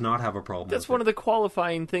one of the... does not have a problem. That's with one it. of the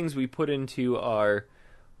qualifying things we put into our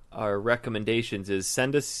recommendations is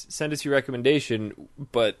send us your recommendation,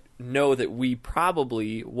 but know that we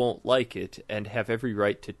probably won't like it and have every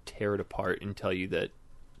right to tear it apart and tell you that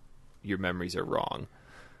your memories are wrong.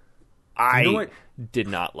 I did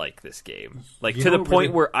not like this game. Like, to the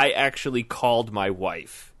point where I actually called my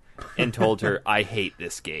wife and told her I hate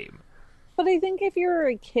this game. But I think if you were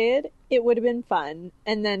a kid, it would have been fun,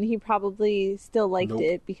 and then he probably still liked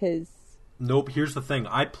it because... Nope. Here's the thing.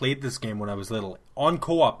 I played this game when I was little on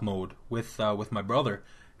co-op mode with my brother,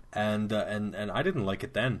 and I didn't like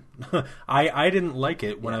it then. I didn't like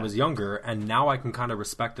it when I was younger, and now I can kind of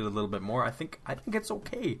respect it a little bit more. I think it's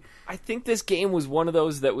okay. I think this game was one of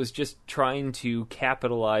those that was just trying to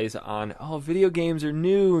capitalize on, video games are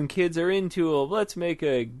new and kids are into them. Let's make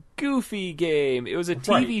a goofy game. It was a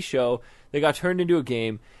TV show that got turned into a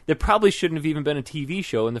game that probably shouldn't have even been a TV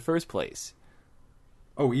show in the first place.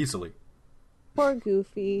 Oh, easily. Poor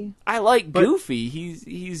Goofy. I like Goofy.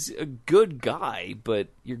 He's a good guy, but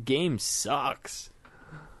your game sucks.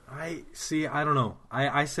 I don't know.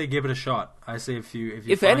 I say give it a shot. I say if you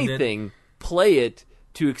if find anything, play it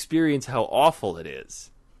to experience how awful it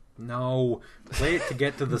is. No, play it to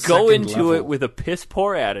get to the Go second into level. it with a piss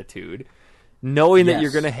poor attitude, knowing that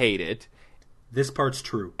you're going to hate it. This part's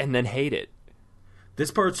true. And then hate it.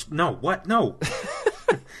 This part's no. What? No.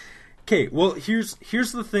 Okay, well, here's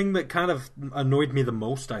the thing that kind of annoyed me the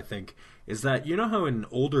most, I think, is that you know how in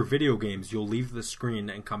older video games you'll leave the screen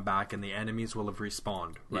and come back and the enemies will have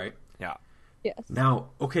respawned, right? Yeah. Yes. Now,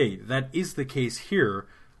 okay, that is the case here,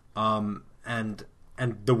 and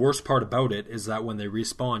the worst part about it is that when they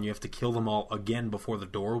respawn, you have to kill them all again before the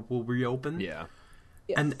door will reopen. Yeah.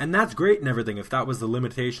 Yes. And that's great and everything if that was the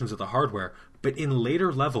limitations of the hardware, but in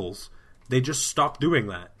later levels, they just stop doing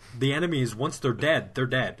that. The enemies, once they're dead, they're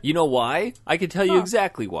dead. You know why? I can tell you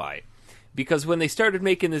exactly why. Because when they started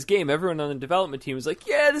making this game, everyone on the development team was like,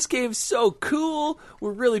 yeah, this game's so cool.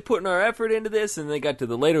 We're really putting our effort into this. And they got to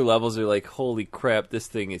the later levels, they're like, holy crap, this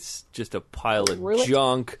thing is just a pile of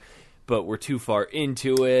junk, but we're too far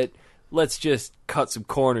into it. Let's just cut some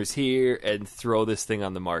corners here and throw this thing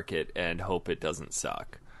on the market and hope it doesn't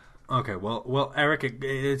suck. Okay, well, Eric,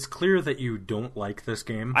 it's clear that you don't like this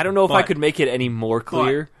game. I don't know if I could make it any more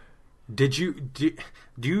clear. Do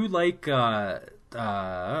you like A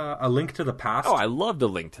Link to the Past? Oh, I loved A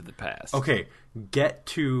Link to the Past. Okay, get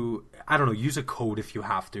to, I don't know, use a code if you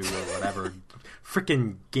have to or whatever.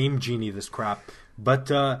 Freaking Game Genie, this crap. But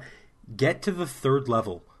get to the third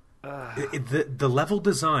level. The level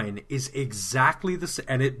design is exactly the same,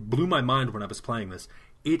 and it blew my mind when I was playing this.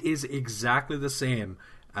 It is exactly the same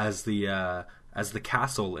as the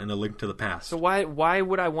castle in A Link to the Past. So why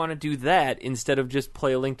would I want to do that instead of just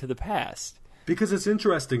play A Link to the Past? Because it's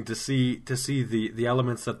interesting to see the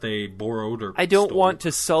elements that they borrowed or I don't stole. want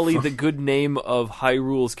to sully the good name of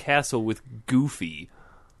Hyrule's castle with Goofy.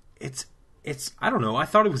 It's I don't know. I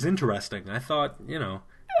thought it was interesting. I thought, it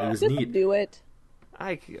was Just neat. do it.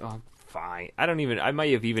 Fine. I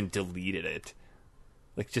might have even deleted it.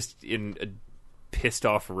 Like, just in a pissed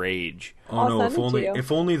off rage. Oh I'll no! send it to you.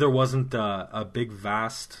 If only there wasn't a big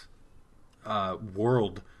vast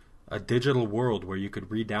world, a digital world where you could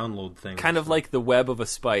re-download things, Kind of like the web of a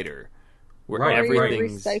spider, where Right, Or your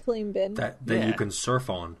everything's. recycling bin. that Yeah. you can surf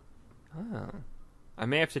on. I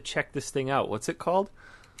may have to check this thing out. What's it called?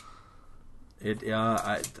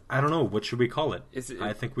 I don't know. What should we call it?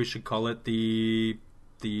 I think we should call it the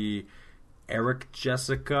Eric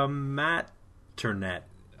Jessica Matternet.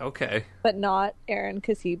 Okay. But not Aaron,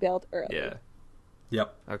 because he bailed early. Yeah.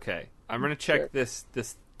 Yep. Okay. I'm gonna check Sure. this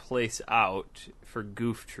place out for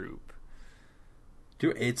Goof Troop.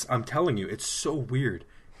 Dude, I'm telling you, it's so weird.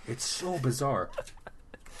 It's so bizarre.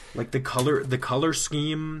 Like the color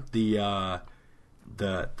scheme, the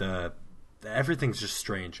everything's just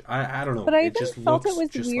strange. I don't know. But I it even just felt it looks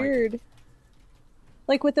was just weird.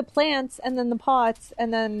 Like with the plants and then the pots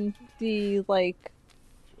and then the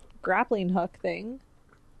grappling hook thing.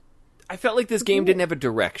 I felt like this game didn't have a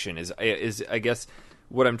direction. Is I guess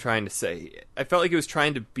what I'm trying to say. I felt like it was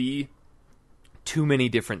trying to be too many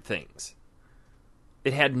different things.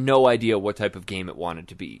 It had no idea what type of game it wanted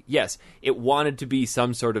to be. Yes, it wanted to be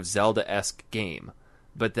some sort of Zelda-esque game,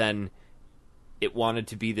 but then it wanted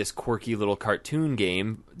to be this quirky little cartoon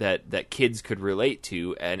game that kids could relate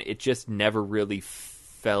to, and it just never really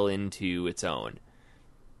fell into its own.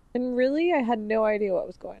 And really, I had no idea what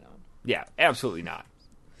was going on. Yeah, absolutely not.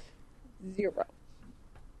 Zero.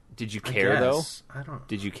 Did you I care, though? guess. I don't.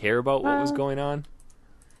 Did you care about what was going on?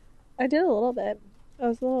 I did a little bit. I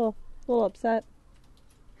was a little upset.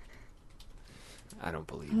 I don't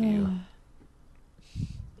believe you.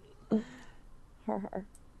 Har har.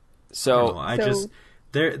 So, I just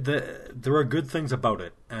there are good things about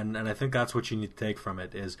it, and I think that's what you need to take from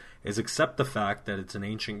it is accept the fact that it's an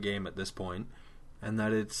ancient game at this point, and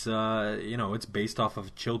that it's it's based off of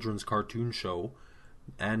a children's cartoon show,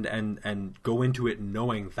 and go into it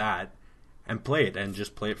knowing that, and play it, and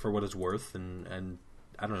just play it for what it's worth, and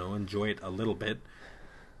I don't know, enjoy it a little bit.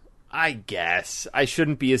 I guess I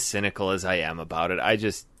shouldn't be as cynical as I am about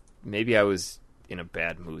it. Maybe I was in a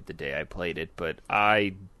bad mood the day I played it, but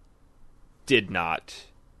I did not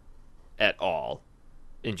at all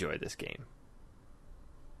enjoy this game.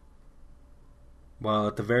 Well,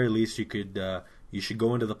 at the very least, you should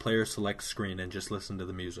go into the player select screen and just listen to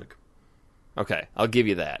the music. Okay, I'll give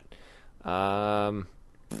you that.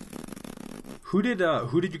 Who did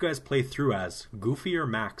you guys play through as? Goofy or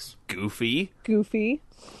Max? Goofy? Goofy.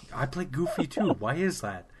 I played Goofy too. Why is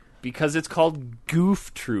that? Because it's called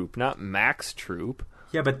Goof Troop, not Max Troop.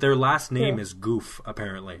 Yeah, but their last name Yeah. is Goof,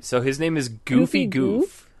 apparently. So his name is Goofy Goofy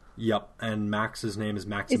Goof. Yep, and Max's name is Is he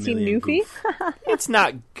Maximilian Newfie? Goof. It's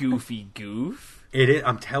not Goofy Goof. It is.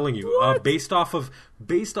 I'm telling you, based off of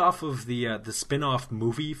the spin-off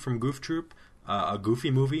movie from Goof Troop, a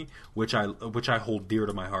Goofy movie, which I hold dear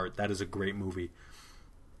to my heart. That is a great movie.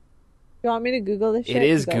 You want me to Google this shit? It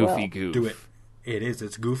is 'Cause I Goofy will. Goof. Do it. It is.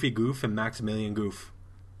 It's Goofy Goof and Maximilian Goof.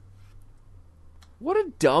 What a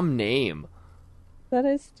dumb name. That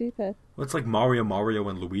is stupid. Well, it's like Mario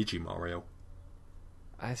and Luigi Mario.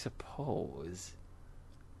 I suppose.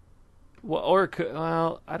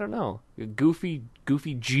 Well, I don't know. Goofy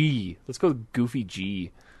G. Let's go with Goofy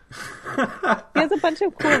G. He has a bunch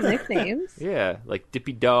of cool nicknames. Yeah, like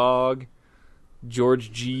Dippy Dog,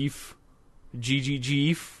 George Jeef, Gigi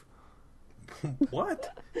Jeef.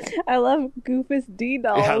 What? I love Goofus D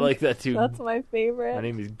Dog. Yeah, I like that too. That's my favorite. My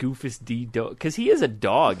name is Goofus D Dog. Because he is a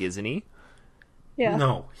dog, isn't he? Yeah.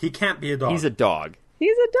 No, he can't be a dog. He's a dog.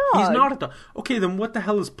 He's a dog. He's not a dog. Okay, then what the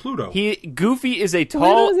hell is Pluto? Goofy is a tall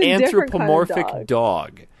Pluto's a different kind of anthropomorphic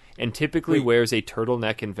dog, and typically Wait. wears a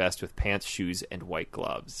turtleneck and vest with pants, shoes, and white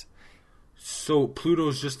gloves. So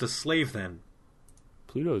Pluto's just a slave then?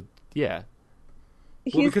 Pluto, yeah.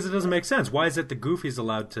 Well, because it doesn't make sense. Why is it the Goofy's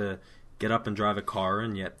allowed to get up and drive a car,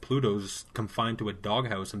 and yet Pluto's confined to a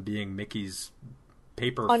doghouse and being Mickey's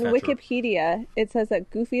paper On fetcher? Wikipedia, it says that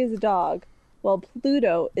Goofy is a dog, while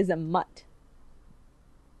Pluto is a mutt.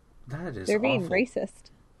 That is They're being awful.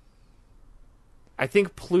 racist. I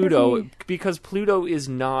think Pluto, because Pluto is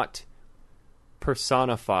not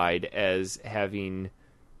personified as having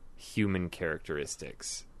human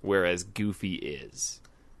characteristics, whereas Goofy is.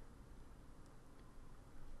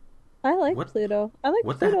 I like What- Pluto. I like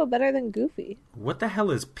what the- Pluto better than Goofy. What the hell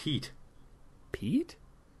is Pete? Pete?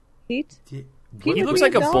 Pete? Pete Pete He would looks be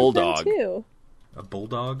like a dolphin, bulldog. too. A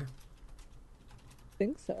bulldog? I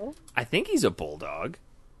think so. I think he's a bulldog.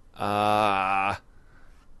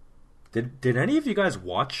 Did any of you guys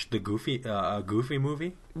watch the Goofy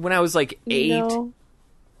movie? When I was like 8, No.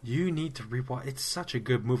 You need to rewatch. It's such a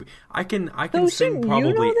good movie. I can So sing shouldn't probably.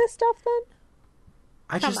 you know this stuff then?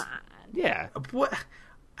 I Come just on. yeah. what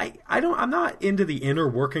I don't. I'm not into the inner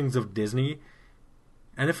workings of Disney.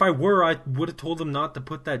 And if I were, I would have told them not to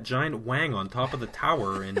put that giant wang on top of the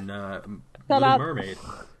tower in Little up. Mermaid.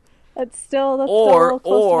 That's still a little close to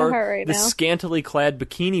Or my heart right the now. scantily clad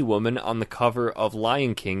bikini woman on the cover of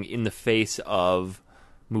Lion King in the face of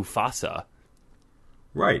Mufasa.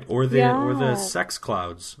 Right, or the Yeah. sex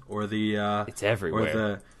clouds, or the It's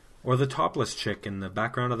everywhere. or the topless chick in the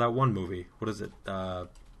background of that one movie. What is it? I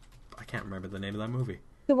can't remember the name of that movie.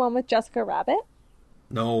 The one with Jessica Rabbit?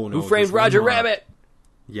 No, Who framed there's one Roger more. Rabbit?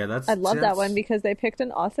 Yeah, that's. I love that that's- one because they picked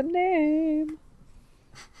an awesome name.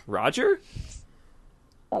 Roger?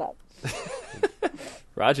 Shut up.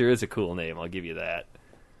 Roger is a cool name, I'll give you that.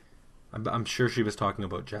 I'm sure she was talking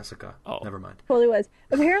about Jessica. Oh. Never mind. Totally was.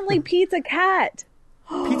 Apparently, Pete's a cat.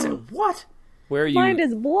 Pizza. What? Where are you? Mind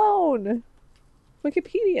is blown.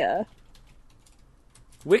 Wikipedia.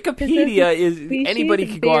 Wikipedia Is is this a species anybody of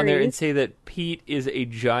could go on there and berries? say that Pete is a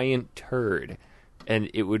giant turd, and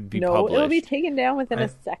it would be No, published. it'll be taken down within I- a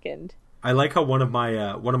second. I like how one of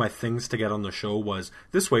my things to get on the show was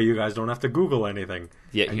this way you guys don't have to Google anything.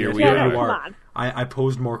 Yeah, And here yet we Yeah, are. you come on. I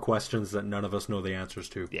posed more questions that none of us know the answers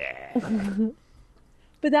to. Yeah.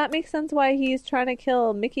 But that makes sense why he's trying to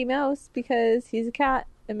kill Mickey Mouse because he's a cat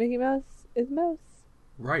and Mickey Mouse is a mouse.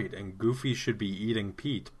 Right, and Goofy should be eating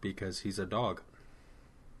Pete because he's a dog.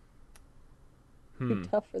 You're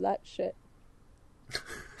tough for that shit.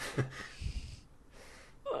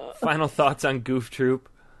 Final thoughts on Goof Troop.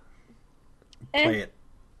 Play it.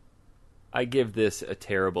 I give this a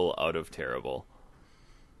terrible out of terrible.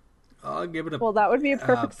 I'll give it a. Well, that would be a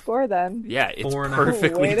perfect score then. Yeah, it's 4.5. Way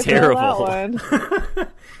perfectly to fill that terrible. one.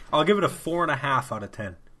 I'll give it a 4.5 out of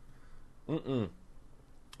 10.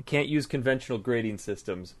 Can't use conventional grading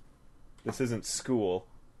systems. This isn't school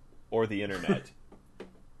or the internet.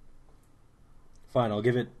 Fine, I'll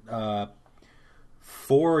give it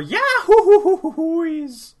 4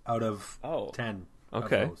 yahoo's out of 10. of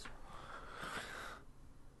Okay. those.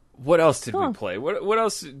 What else did we Huh. play? What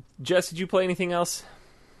else? Jess, did you play anything else?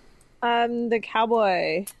 The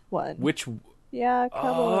cowboy one. Which? Yeah, cowboy.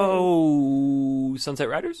 Oh, Sunset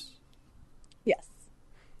Riders? Yes.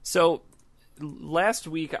 So last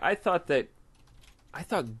week I thought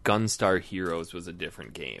Gunstar Heroes was a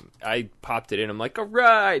different game. I popped it in. I'm like, all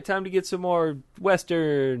right, time to get some more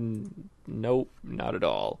Western. Nope, not at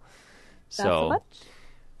all. Not so much?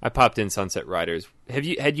 I popped in Sunset Riders. Had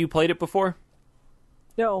you played it before?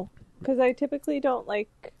 No, because I typically don't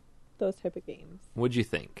like those type of games. What'd you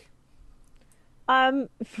think?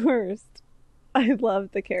 First, I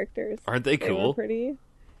love the characters. Aren't they They were cool? pretty.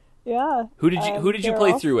 Yeah. Who did you they're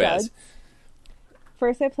play all through as? studs.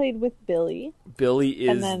 First, I played with Billy, Billy is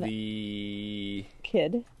And then- the.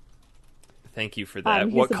 kid, Thank you for that.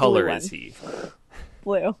 he's What the blue color one. is he?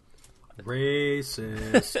 blue.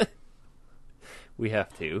 Racist. We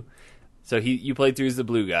have to. So you played through as the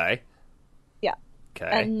blue guy. Yeah. Okay.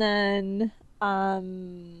 And then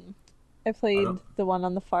I played don't- the one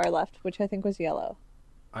on the far left, which I think was yellow.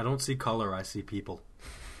 I don't see color, I see people.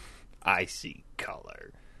 I see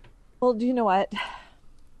color. Well, do you know what?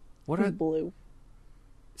 What He's are blue.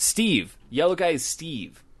 Steve? Yellow guy is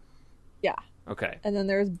Steve. Yeah. Okay. And then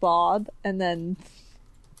there's Bob, and then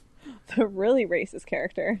the really racist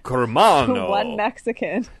character. Cormano. One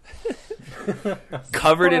Mexican.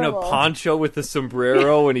 Covered in a horrible. poncho with a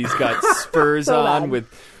sombrero, and he's got spurs So on bad.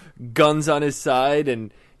 with guns on his side,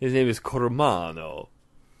 and his name is Cormano.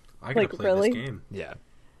 I gotta Like, play really? this game. Yeah.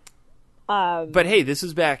 Um, But hey, this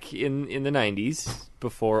was back in the 90s,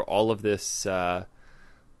 before all of this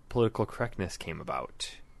political correctness came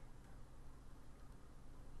about.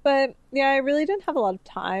 But yeah, I really didn't have a lot of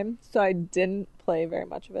time, so I didn't play very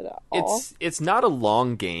much of it at all. It's not a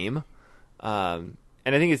long game, and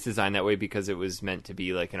I think it's designed that way because it was meant to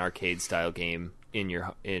be like an arcade style game in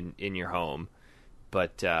your home.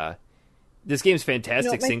 But this game's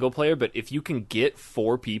fantastic my- single player. But if you can get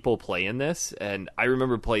 4 people playing this, and I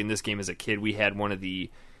remember playing this game as a kid, we had one of the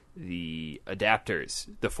adapters,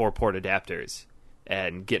 the 4-port adapters,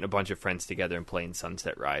 and getting a bunch of friends together and playing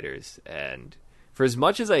Sunset Riders, and For as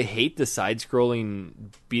much as I hate the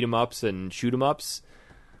side-scrolling beat-em-ups and shoot-em-ups,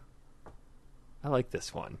 I like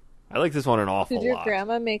this one. I like this one an awful lot. Did your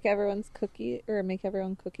grandma make everyone cookies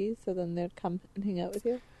so then they'd come and hang out with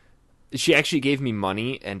you? She actually gave me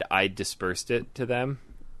money, and I dispersed it to them.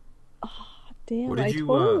 Oh, damn. I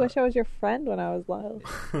totally wish I was your friend when I was little.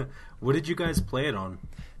 What did you guys play it on?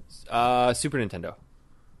 Super Nintendo.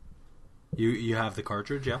 You have the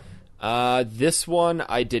cartridge, yeah? This one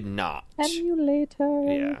I did not. Emulator.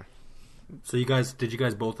 Yeah. So did you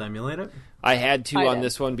guys both emulate it? I had to I on did.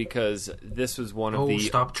 this one because this was one of Oh, the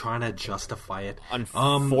stop trying to justify it.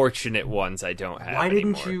 unfortunate ones I don't have Why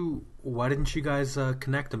anymore. didn't you guys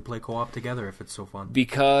connect and play co-op together if it's so fun?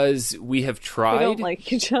 Because we have We tried, don't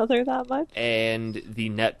like each other that much. and the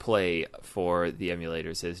net play for the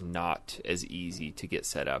emulators is not as easy to get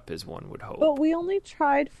set up as one would hope. But we haven't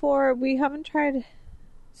tried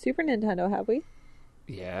Super Nintendo, have we?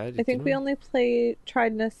 Yeah, I think we only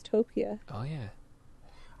tried Nestopia. Oh yeah.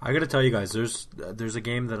 I gotta tell you guys, there's a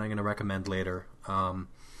game that I'm gonna recommend later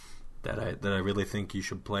that I really think you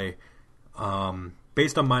should play.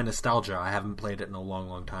 Based on my nostalgia, I haven't played it in a long,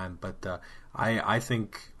 long time, but I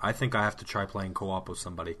think I have to try playing co-op with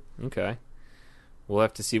somebody. Okay. We'll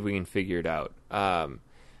have to see if we can figure it out.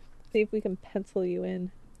 See if we can pencil you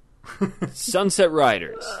in. Sunset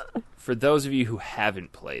Riders, for those of you who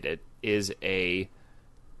haven't played it, is a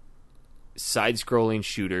side-scrolling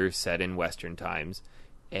shooter set in Western times,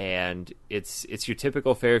 and it's your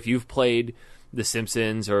typical fare. If you've played The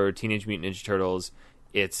Simpsons or Teenage Mutant Ninja Turtles,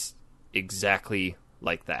 it's exactly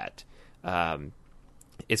like that.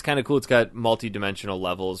 It's kind of cool. It's got multi-dimensional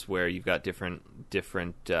levels where you've got different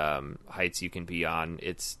heights you can be on.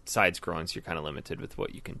 It's side-scrolling, so you're kind of limited with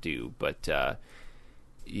what you can do, but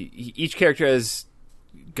each character has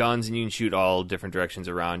guns, and you can shoot all different directions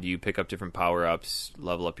around you, pick up different power-ups,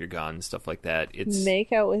 level up your guns, stuff like that. It's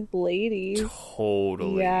Make out with ladies.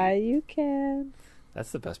 totally... Yeah, you can.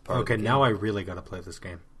 That's the best part. Okay, of the now game. I really gotta play this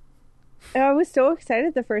game. I was so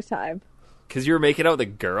excited the first time. Because you were making out with a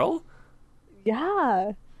girl?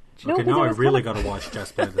 Yeah. No, Okay, 'cause now it I was really kinda- gotta watch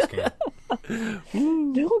Jess play this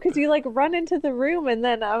game. No, because you like run into the room and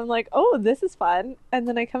then I'm like, oh, this is fun. And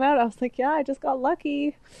then I come out, I was like, yeah, I just got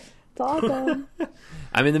lucky. It's awesome.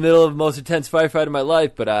 I'm in the middle of the most intense firefight of my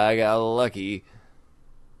life, but I got lucky.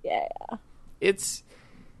 Yeah. It's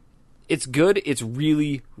good. It's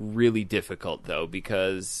really, really difficult, though,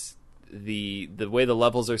 because the way the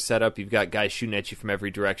levels are set up, you've got guys shooting at you from every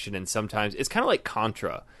direction, and sometimes it's kind of like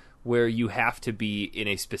Contra, where you have to be in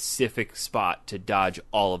a specific spot to dodge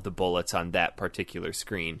all of the bullets on that particular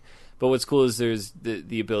screen. But what's cool is there's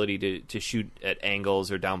the ability to shoot at angles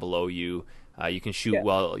or down below you. You can shoot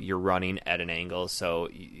while you're running at an angle, so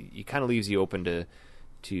it kind of leaves you open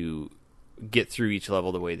to get through each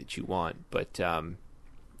level the way that you want. But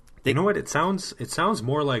you know what? It sounds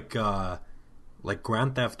more like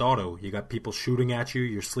Grand Theft Auto. You got people shooting at you,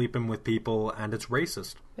 you're sleeping with people, and it's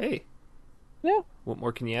racist. hey, Yeah. what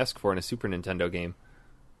more can you ask for in a Super Nintendo game?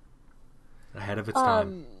 Ahead of its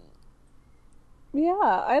time. Yeah,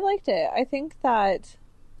 I liked it. I think that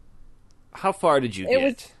How far did you It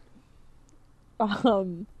get?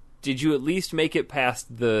 was Did you at least make it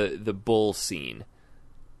past the bull scene?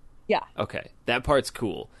 yeah. Okay, that part's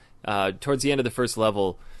cool. Towards the end of the first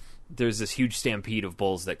level, there's this huge stampede of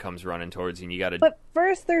bulls that comes running towards you, and you gotta... But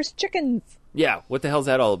first there's chickens. Yeah, what the hell's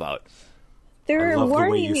that all about? They're I love the way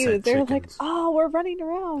warning you you. said They're like, chickens. oh, we're running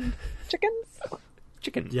around. Chickens?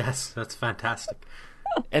 Chicken. Yes, that's fantastic.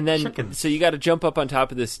 And then, Chickens. so you got to jump up on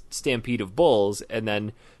top of this stampede of bulls, and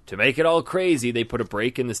then to make it all crazy, they put a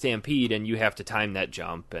break in the stampede, and you have to time that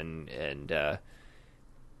jump. And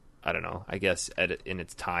I don't know. I guess in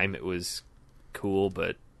its time, it was cool,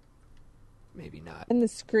 but maybe not. And the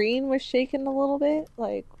screen was shaking a little bit.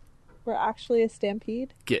 Like, we're actually a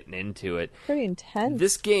stampede. Getting into it. Pretty intense.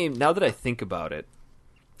 This game, now that I think about it,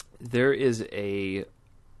 there is a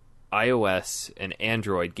iOS and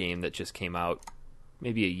Android game that just came out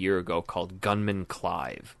maybe a year ago called Gunman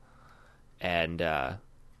Clive, and I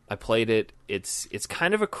played it. It's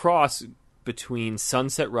kind of a cross between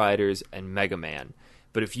Sunset Riders and Mega Man,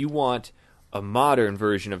 but if you want a modern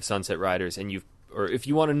version of Sunset Riders or if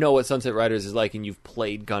you want to know what Sunset Riders is like and you've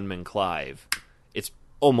played Gunman Clive, it's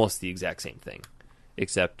almost the exact same thing,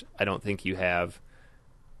 except I don't think you have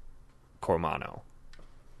Cormano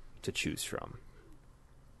to choose from.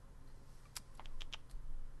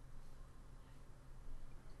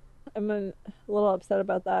 I'm a little upset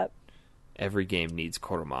about that. Every game needs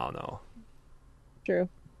Cormano. True.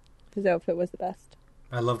 His outfit was the best.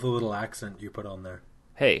 I love the little accent you put on there.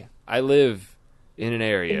 Hey, I live in an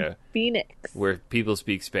area Phoenix. where people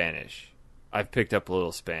speak Spanish. I've picked up a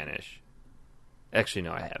little Spanish. Actually,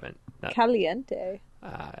 no, I haven't. Caliente.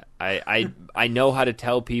 I know how to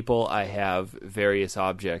tell people I have various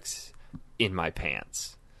objects in my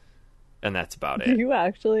pants, and that's about Do it. you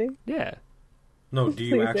actually? Yeah. No, do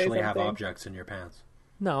you Please say actually have something. objects in your pants?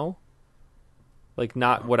 No. Like,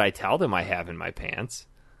 not what I tell them I have in my pants.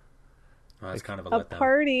 Oh, that's kind of a A letdown.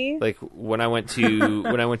 party. Like when I went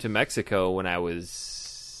to Mexico when I was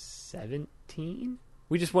 17,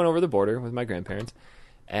 we just went over the border with my grandparents,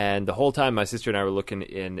 and the whole time my sister and I were looking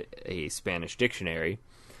in a Spanish dictionary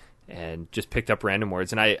and just picked up random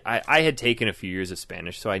words. And I had taken a few years of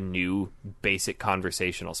Spanish, so I knew basic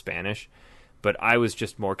conversational Spanish, but I was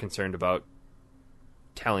just more concerned about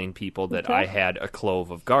telling people that Okay. I had a clove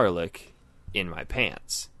of garlic in my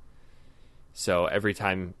pants. So every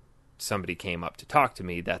time somebody came up to talk to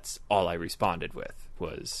me, that's all I responded with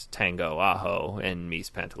was tango, ajo, and mis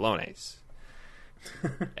pantalones.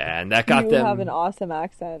 And that got You them... have an awesome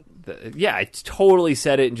accent. Yeah, I totally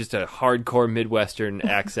said it in just a hardcore Midwestern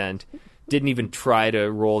accent. Didn't even try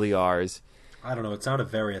to roll the R's. I don't know. It sounded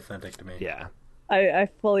very authentic to me. Yeah. I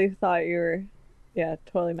fully thought you were,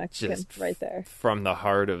 totally Mexican Just right there. From the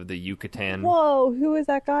heart of the Yucatan. Whoa, who is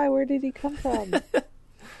that guy? Where did he come from?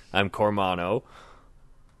 I'm Cormano.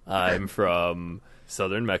 I'm from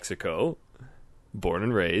southern Mexico, born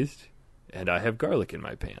and raised, and I have garlic in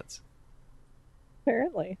my pants.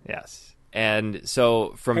 Apparently. Yes. And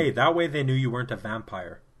so from... Hey, that way they knew you weren't a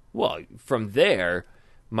vampire. Well, from there,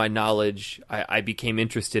 my knowledge, I became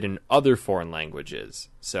interested in other foreign languages.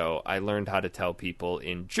 So I learned how to tell people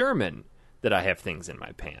in German that I have things in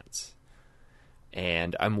my pants.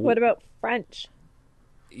 And I'm... What about French?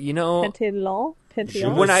 You know... Pantalon? Je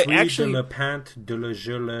Pantalon? When I suis actually- de le pant de le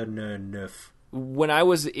gele neuf. When I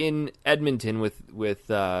was in Edmonton with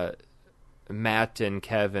Matt and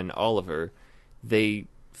Kev and Oliver, they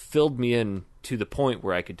filled me in to the point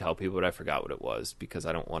where I could tell people, but I forgot what it was because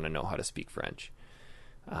I don't want to know how to speak French.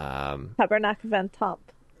 Tabernacle Van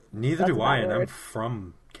Top. Neither That's do a I, bad and I'm word.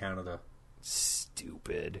 from Canada.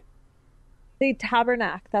 Stupid. Say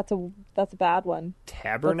tabernacle. That's a bad one.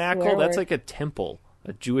 Tabernacle? swear That's word. like a temple.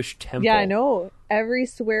 A Jewish temple. Yeah, I know. Every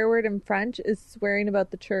swear word in French is swearing about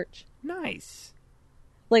the church. Nice.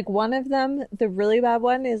 Like one of them, the really bad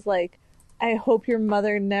one is like, I hope your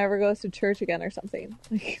mother never goes to church again or something.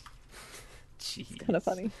 Like, Jeez. kind of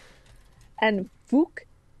funny. And fouque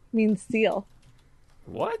means seal.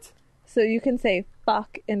 What? So you can say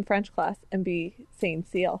fuck in French class and be saying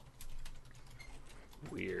seal.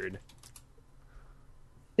 Weird.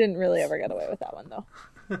 Didn't really ever get away with that one though.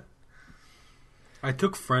 I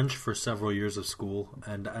took French for several years of school,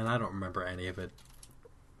 and I don't remember any of it.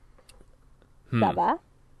 Ça va?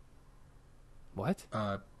 What?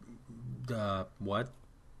 What?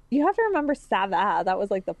 You have to remember ça va. That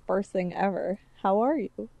was like the first thing ever. How are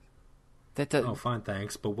you? That does... Oh, fine,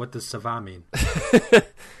 thanks. But what does ça va mean?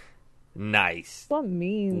 Nice. What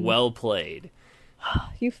mean? Well played.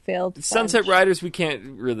 You failed. Sunset French. Riders, we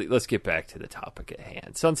can't really... Let's get back to the topic at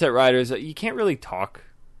hand. Sunset Riders, you can't really talk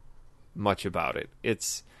much about it.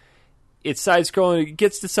 It's side-scrolling. It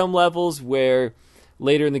gets to some levels where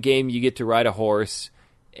later in the game you get to ride a horse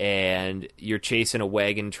and you're chasing a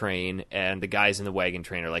wagon train, and the guys in the wagon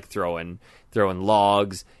train are like throwing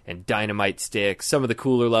logs and dynamite sticks. Some of the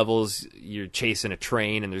cooler levels, you're chasing a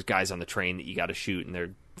train and there's guys on the train that you got to shoot and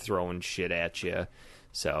they're throwing shit at you.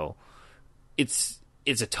 So it's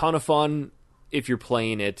a ton of fun if you're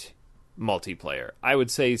playing it multiplayer. I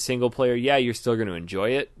would say single player, yeah, you're still going to enjoy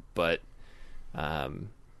it, but I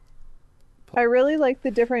really like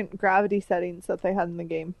the different gravity settings that they had in the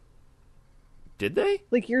game. did they?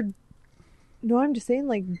 Like no, I'm just saying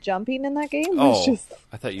like jumping in that game was just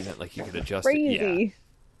I thought you meant like you could adjust crazy. it.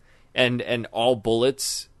 Yeah. And all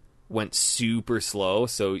bullets went super slow,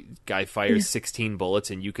 so guy fires 16 bullets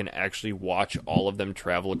and you can actually watch all of them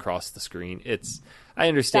travel across the screen. I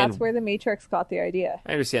understand. That's where the Matrix got the idea.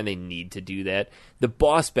 I understand they need to do that. The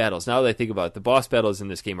boss battles, now that I think about it, the boss battles in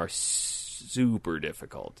this game are super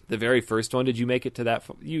difficult. The very first one, did you make it to that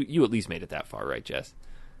far? You at least made it that far, right, Jess?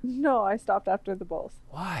 No, I stopped after the boss.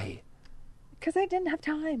 Why? Because I didn't have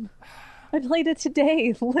time. I played it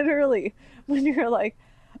today, literally. When you're like,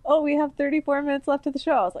 oh, we have 34 minutes left of the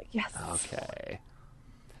show. I was like, yes. Okay.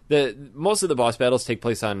 Most of the boss battles take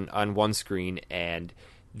place on one screen, and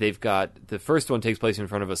they've got... The first one takes place in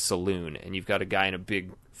front of a saloon, and you've got a guy in a big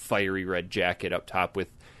fiery red jacket up top with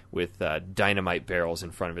dynamite barrels in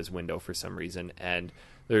front of his window for some reason. And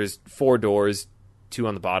there's 4 doors, 2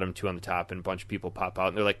 on the bottom, 2 on the top, and a bunch of people pop out.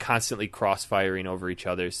 And they're like constantly cross-firing over each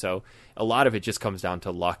other. So a lot of it just comes down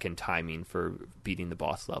to luck and timing for beating the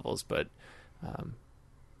boss levels. But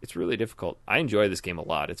it's really difficult. I enjoy this game a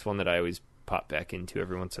lot. It's one that I always pop back into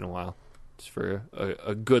every once in a while, just for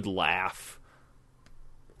a good laugh.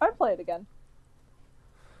 I'd play it again.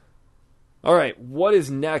 All right, what is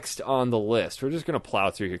next on the list? We're just going to plow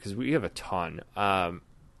through here because we have a ton.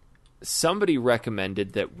 Somebody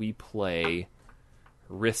recommended that we play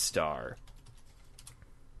Ristar.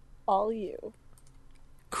 All you.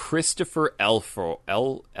 Christopher Elford?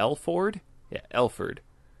 Yeah, Elford.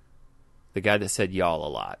 The guy that said y'all a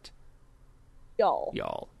lot.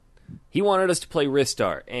 Y'all. He wanted us to play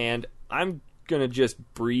Ristar, and I'm going to just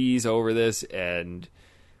breeze over this, and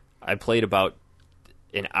I played about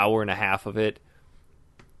an hour and a half of it,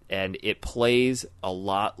 and it plays a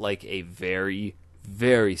lot like a very,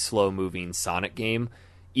 very slow-moving Sonic game.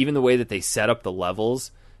 Even the way that they set up the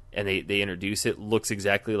levels and they introduce it looks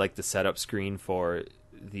exactly like the setup screen for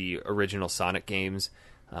the original Sonic games.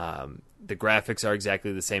 The graphics are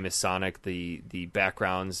exactly the same as Sonic. The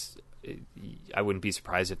backgrounds, I wouldn't be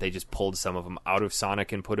surprised if they just pulled some of them out of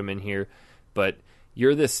Sonic and put them in here. But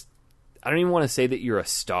you're this... I don't even want to say that you're a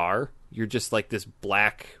star. You're just like this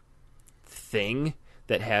black thing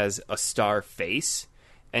that has a star face,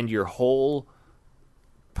 and your whole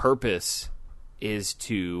purpose is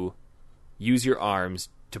to use your arms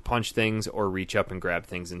to punch things or reach up and grab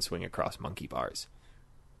things and swing across monkey bars.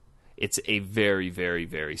 It's a very, very,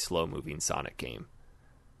 very slow-moving Sonic game.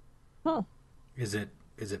 Huh. Is it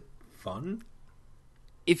fun?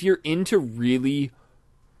 If you're into really,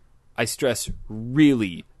 I stress,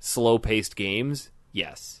 really slow-paced games,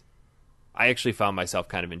 yes. I actually found myself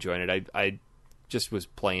kind of enjoying it. I just was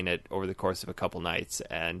playing it over the course of a couple nights,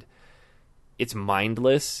 and it's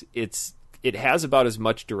mindless. It has about as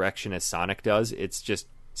much direction as Sonic does. It's just,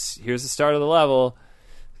 here's the start of the level,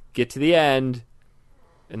 get to the end,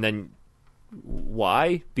 and then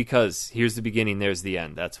why? Because here's the beginning, there's the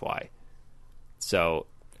end. That's why. So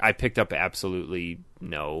I picked up absolutely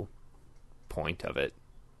no point of it.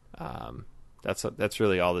 That's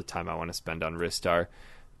really all the time I want to spend on Ristar.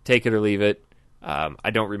 Take it or leave it. I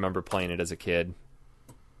don't remember playing it as a kid,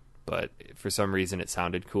 but for some reason it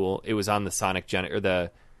sounded cool. It was on the Sonic I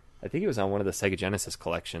think it was on one of the Sega Genesis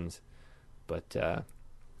collections. But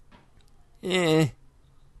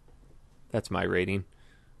that's my rating.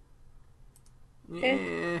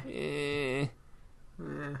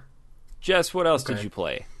 Jess, what else did you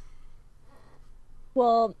play?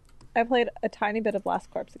 Well, I played a tiny bit of Last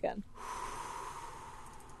Corpse again.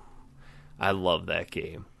 I love that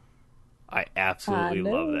game. I absolutely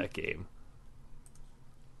love that game.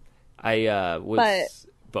 I was...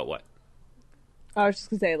 But what? I was just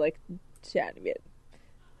going to say, like, tiny bit.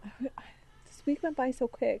 This week went by so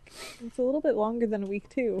quick. It's a little bit longer than a week,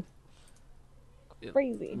 too.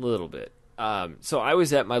 Crazy. A little bit. So I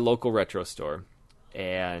was at my local retro store,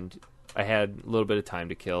 and I had a little bit of time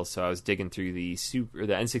to kill, so I was digging through the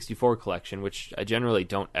N64 collection, which I generally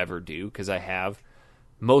don't ever do, because I have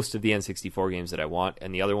most of the N64 games that I want,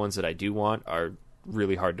 and the other ones that I do want are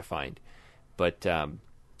really hard to find. But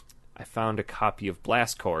I found a copy of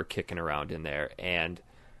Blast Corps kicking around in there, and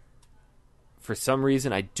for some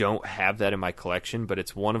reason I don't have that in my collection, but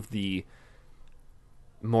it's one of the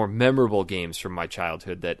more memorable games from my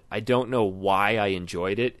childhood that I don't know why I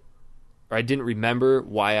enjoyed it, or I didn't remember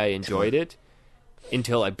why I enjoyed it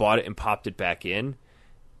until I bought it and popped it back in.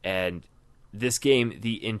 And this game,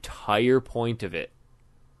 the entire point of it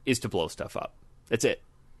is to blow stuff up. That's it.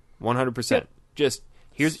 100%. Yep. Just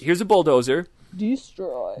here's a bulldozer.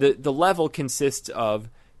 Destroy. The level consists of,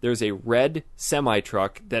 there's a red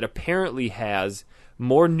semi-truck that apparently has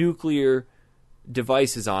more nuclear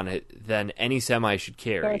devices on it than any semi should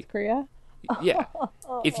carry. North Korea? Yeah.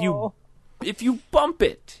 If you bump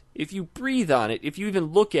it, if you breathe on it, if you even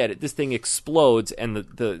look at it, this thing explodes and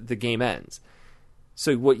the game ends.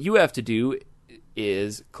 So what you have to do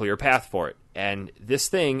is clear a path for it. And this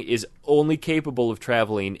thing is only capable of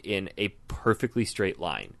traveling in a perfectly straight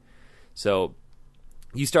line. So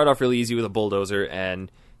you start off really easy with a bulldozer,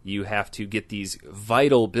 and you have to get these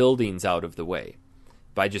vital buildings out of the way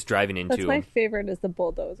by just driving into them. That's my favorite, is the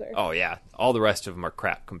bulldozer. Oh, yeah. All the rest of them are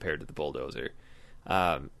crap compared to the bulldozer.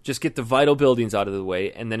 Just get the vital buildings out of the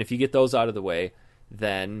way, and then if you get those out of the way,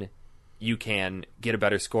 then you can get a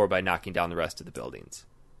better score by knocking down the rest of the buildings.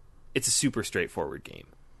 It's a super straightforward game.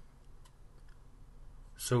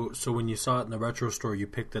 So when you saw it in the retro store, you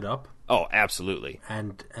picked it up? Oh, absolutely.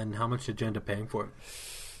 And how much did you end up paying for it?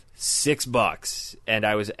 $6, and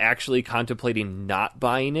I was actually contemplating not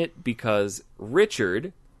buying it because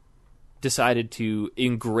Richard decided to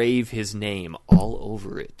engrave his name all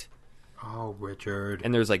over it. Oh, Richard.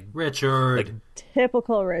 And there's like Richard. Like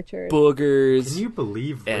typical Richard. Boogers. Can you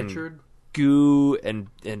believe Richard? goo and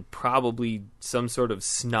probably some sort of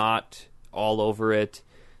snot all over it.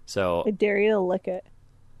 So I dare you to lick it.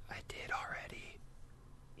 I did already.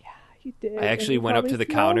 Yeah, you did. I actually went up to the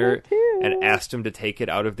counter and asked him to take it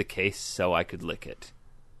out of the case so I could lick it.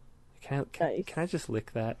 Can I just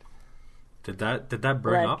lick that? Did that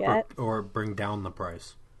bring Lick up or bring down the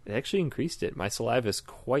price? It actually increased it. My saliva is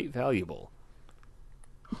quite valuable.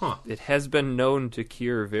 Huh. It has been known to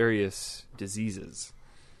cure various diseases.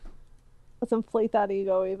 Let's inflate that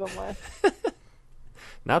ego even more.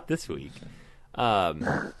 Not this week.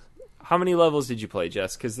 How many levels did you play,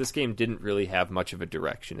 Jess? Because this game didn't really have much of a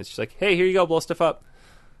direction. It's just like, hey, here you go, blow stuff up.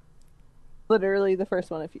 Literally the first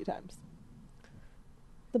one a few times.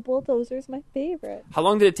 The bulldozer's my favorite. How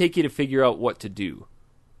long did it take you to figure out what to do?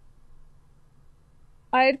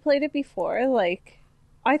 I had played it before. Like,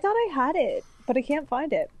 I thought I had it, but I can't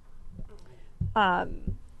find it.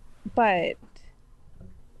 But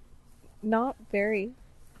not very.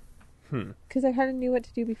 Because I kind of knew what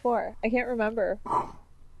to do before. I can't remember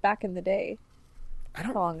back in the day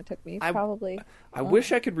how long it took me. Probably. I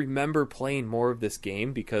wish I could remember playing more of this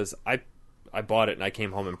game because I bought it and I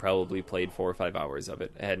came home and probably played 4 or 5 hours of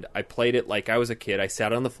it. And I played it like I was a kid. I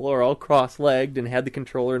sat on the floor all cross-legged and had the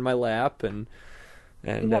controller in my lap and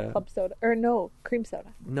you have club soda. Or no, cream soda.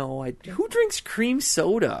 No, who drinks cream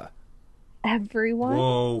soda? Everyone?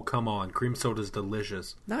 Whoa, come on. Cream soda's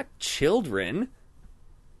delicious. Not children.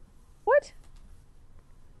 What?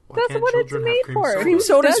 Why That's can't what it's children have made cream for. soda? Cream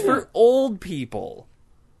soda's doesn't? for old people.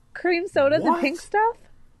 Cream soda, the What? pink stuff?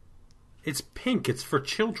 It's pink. It's for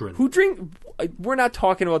children. Who drink... We're not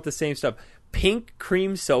talking about the same stuff. Pink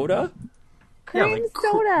cream soda? Cream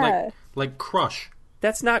soda. Like Crush.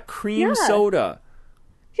 That's not cream Yeah. soda.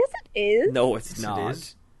 Yes, it is. No, it's Yes, not. it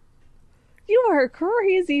is. You are a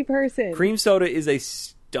crazy person. Cream soda is a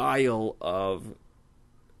style of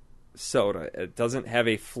soda. It doesn't have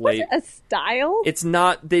a flavor. A style? It's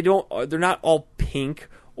not. They're not all pink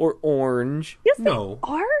or orange. Yes, No.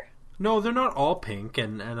 they are. No, they're not all pink,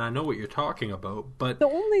 and I know what you're talking about, but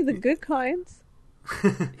Only the good kinds.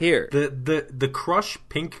 Here, the Crush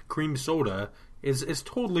pink cream soda is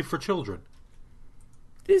totally for children.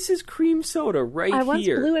 this is cream soda right I once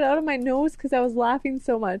here. blew it out of my nose because I was laughing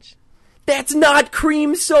so much. That's not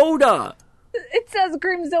cream soda. It says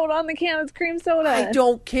cream soda on the can. It's cream soda. I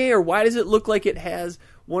don't care. Why does it look like it has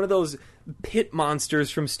one of those pit monsters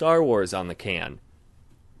from Star Wars on the can?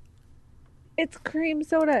 It's cream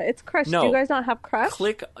soda. It's Crush. No. Do you guys not have Crush?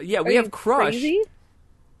 Yeah, Are we you have Crush. Crazy?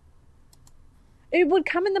 It would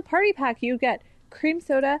come in the party pack. You get cream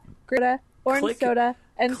soda, orange soda,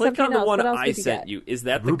 and click something on the else. one What else I did you sent get? you. Is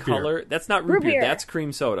that the Root beer. color? That's not root beer. beer. That's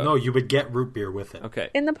cream soda. No, you would get root beer with it. Okay.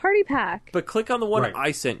 In the party pack. But click on the one Right.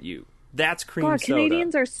 I sent you. That's cream God, soda.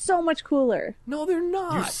 Canadians are so much cooler. No, they're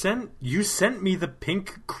not. You sent me the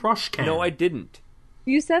pink Crush can. No, I didn't.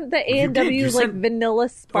 You sent the did. You A&W like sent- vanilla Oh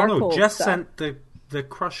sparkle no, Jess stuff. sent the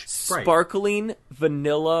Crush Sprite. Sparkling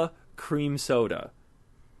vanilla cream soda.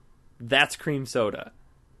 That's cream soda.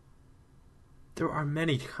 There are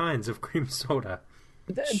many kinds of cream soda.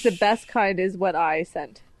 The best kind is what I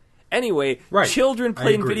sent. Anyway, Right. children I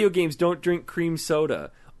playing agree. video games don't drink cream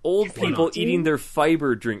soda. Old Yes, they people do. eating their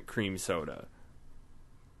fiber drink cream soda.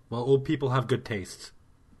 Well, old people have good tastes.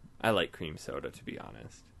 I like cream soda, to be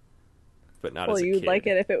honest. But not Well, as a you'd kid. like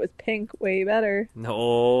it if it was pink. Way better.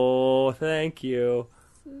 No, thank you.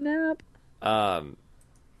 Snap. How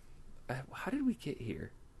did we get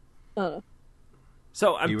here? Oh,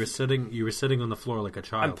 So You were sitting on the floor like a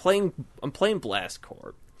child. I'm playing Blast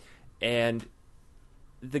Corps, and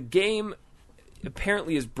the game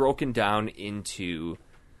apparently is broken down into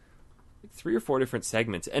 3 or 4 different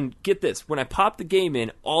segments. And get this, when I popped the game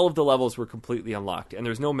in, all of the levels were completely unlocked, and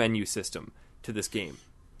there's no menu system to this game.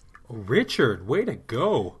 Richard, way to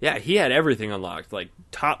go. Yeah, he had everything unlocked, like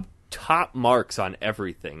top marks on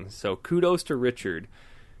everything. So kudos to Richard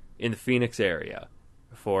in the Phoenix area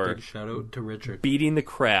for Big shout out to Richard. beating the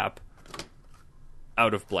crap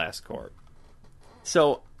out of Blast Corps.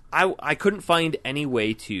 So I couldn't find any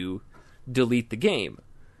way to delete the game.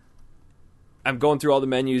 I'm going through all the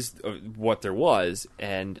menus of what there was,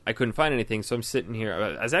 and I couldn't find anything, so I'm sitting here.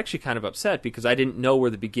 I was actually kind of upset because I didn't know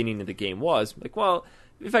where the beginning of the game was. Like, well,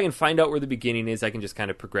 if I can find out where the beginning is, I can just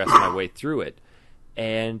kind of progress my way through it.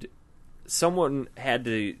 And someone had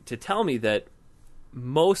to tell me that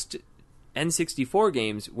most N64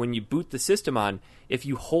 games, when you boot the system on, if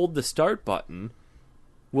you hold the start button,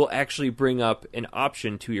 will actually bring up an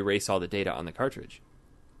option to erase all the data on the cartridge.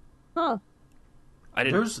 huh. I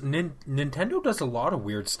didn't. Nintendo does a lot of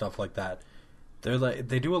weird stuff like that.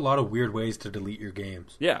 They do a lot of weird ways to delete your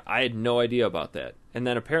games. Yeah, I had no idea about that. And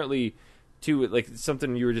then apparently too, like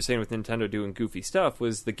something you were just saying with Nintendo doing goofy stuff,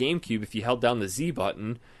 was the GameCube, if you held down the Z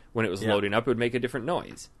button when it was loading up, it would make a different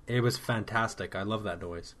noise. It was fantastic. I love that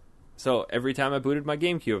noise. So every time I booted my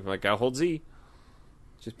GameCube, I'm like, I'll hold Z. It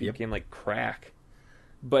just became like crack.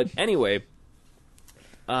 But anyway,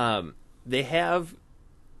 they have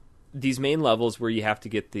these main levels where you have to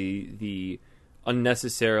get the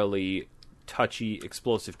unnecessarily touchy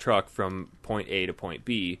explosive truck from point A to point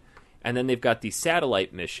B. And then they've got these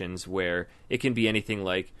satellite missions where it can be anything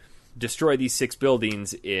like destroy these 6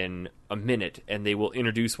 buildings in a minute, and they will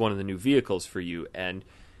introduce one of the new vehicles for you. And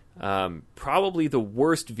probably the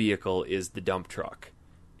worst vehicle is the dump truck.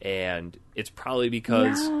 And it's probably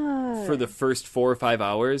because for the first 4 or 5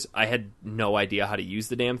 hours, I had no idea how to use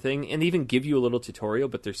the damn thing. And they even give you a little tutorial,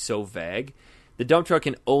 but they're so vague. The dump truck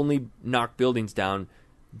can only knock buildings down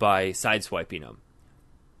by sideswiping them.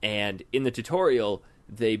 And in the tutorial,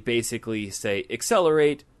 they basically say,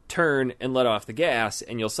 accelerate, turn, and let off the gas,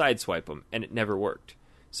 and you'll sideswipe them. And it never worked.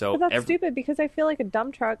 So but that's stupid, because I feel like a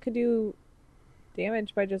dump truck could do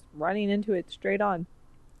damage by just running into it straight on.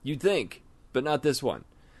 You'd think, but not this one.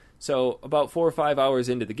 So about 4 or 5 hours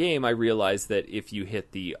into the game, I realized that if you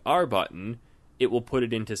hit the R button, it will put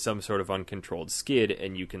it into some sort of uncontrolled skid,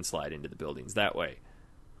 and you can slide into the buildings that way.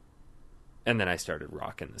 And then I started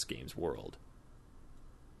rocking this game's world.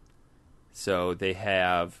 So they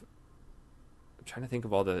have... I'm trying to think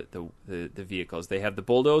of all the vehicles. They have the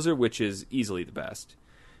bulldozer, which is easily the best.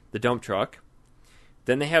 The dump truck.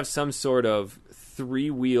 Then they have some sort of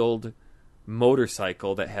 3-wheeled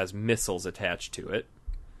motorcycle that has missiles attached to it.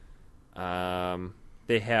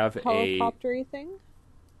 They have helicopter-y thing?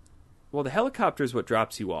 Well, the helicopter is what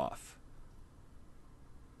drops you off.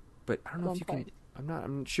 But I don't know if you can...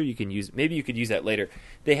 I'm sure you can use... Maybe you could use that later.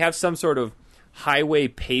 They have some sort of highway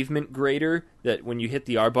pavement grader that when you hit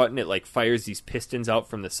the R button, it like fires these pistons out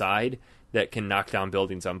from the side that can knock down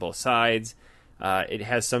buildings on both sides. It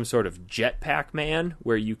has some sort of jetpack man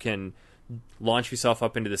where you can launch yourself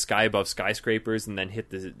up into the sky above skyscrapers and then hit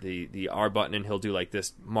the R button, and he'll do like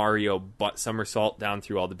this Mario butt somersault down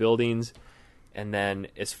through all the buildings. And then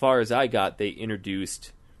as far as I got, they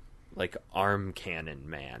introduced like arm cannon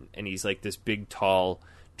man, and he's like this big tall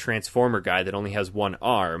transformer guy that only has one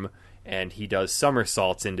arm, and he does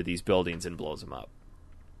somersaults into these buildings and blows them up.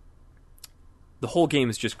 The whole game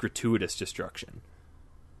is just gratuitous destruction.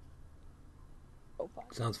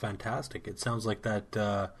 Sounds fantastic. It sounds like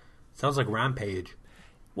that. Sounds like Rampage.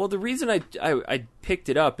 Well, the reason I picked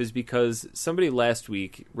it up is because somebody last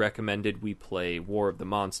week recommended we play War of the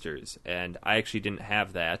Monsters, and I actually didn't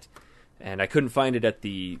have that, and I couldn't find it at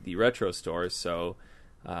the retro stores, so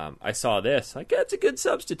I saw this. Like, that's a good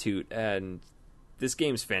substitute, and this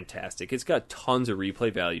game's fantastic. It's got tons of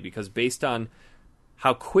replay value because based on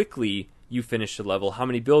how quickly you finish the level, how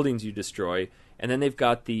many buildings you destroy, and then they've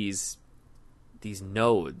got these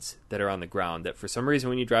nodes that are on the ground that for some reason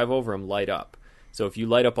when you drive over them light up. So if you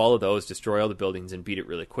light up all of those, destroy all the buildings, and beat it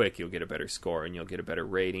really quick, you'll get a better score, and you'll get a better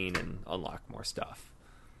rating and unlock more stuff.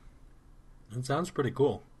 That sounds pretty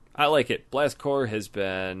cool. I like it. Blast Corps has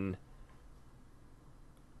been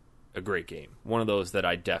a great game. One of those that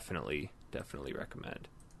I definitely recommend.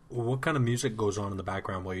 What kind of music goes on in the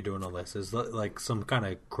background while you're doing all this? Is it like some kind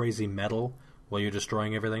of crazy metal while you're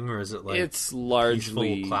destroying everything, or is it like it's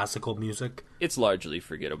largely peaceful classical music? It's largely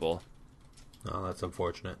forgettable. Oh, that's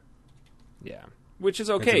unfortunate. Yeah. Which is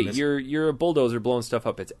okay. You're a bulldozer blowing stuff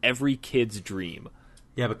up. It's every kid's dream.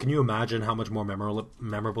 Yeah, but can you imagine how much more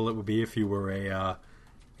memorable it would be if you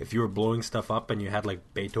were blowing stuff up and you had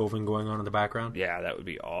like Beethoven going on in the background? Yeah, that would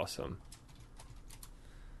be awesome.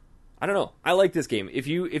 I don't know. I like this game. If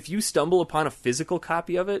you stumble upon a physical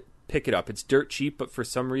copy of it, pick it up. It's dirt cheap, but for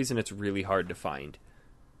some reason it's really hard to find.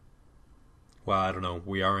 Well, I don't know.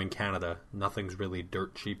 We are in Canada. Nothing's really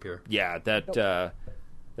dirt cheap here. Yeah, that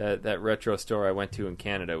retro store I went to in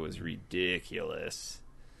Canada was ridiculous.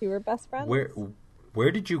 You were best friends? Where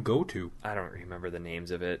did you go to? I don't remember the names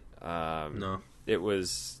of it. No. It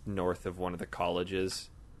was north of one of the colleges.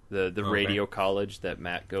 The radio college that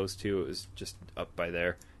Matt goes to. It was just up by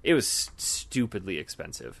there. It was stupidly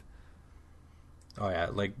expensive. Oh, yeah.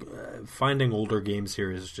 Like, finding older games here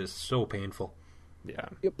is just so painful. Yeah.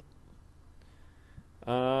 Yep.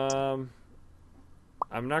 I'm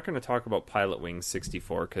not going to talk about Pilot Wings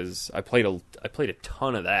 64 because I played a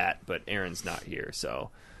ton of that, but Aaron's not here, so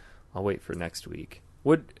I'll wait for next week.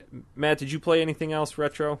 Matt, did you play anything else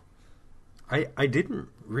retro? I didn't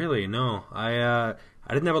really, no. I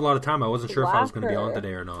didn't have a lot of time. I wasn't sure if I was going to be on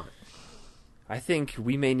today or not. I think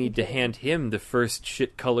we may need to hand him the first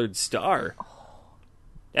shit-colored star.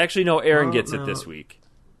 Actually, no, Aaron gets it this week.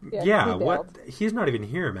 Yeah, he what? bailed. He's not even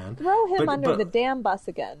here, man. Throw him But- under but- the damn bus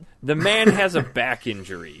again. The man has a back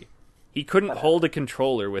injury. He couldn't hold a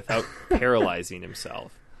controller without paralyzing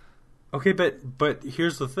himself. Okay, but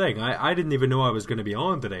here's the thing. I didn't even know I was going to be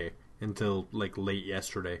on today until like late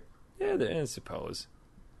yesterday. Yeah, I suppose.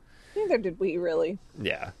 Neither did we, really.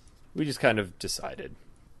 Yeah, we just kind of decided.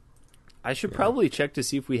 I should probably check to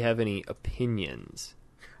see if we have any opinions.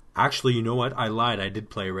 Actually, you know what? I lied. I did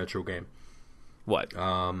play a retro game. What?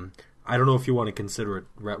 I don't know if you want to consider it.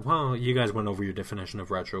 Well, you guys went over your definition of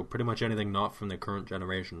retro. Pretty much anything not from the current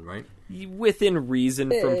generation, right? Within reason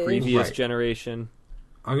from previous Right. generation.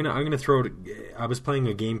 I'm gonna throw it. I was playing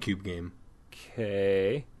a GameCube game.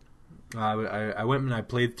 Okay. I went and I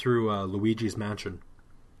played through Luigi's Mansion.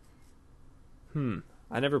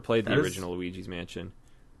 I never played the That is- original Luigi's Mansion.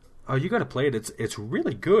 Oh, you got to play it. It's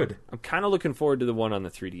really good. I'm kind of looking forward to the one on the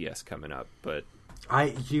 3DS coming up, but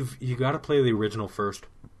You got to play the original first.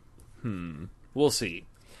 we'll see.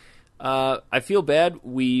 I feel bad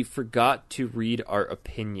we forgot to read our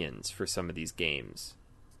opinions for some of these games.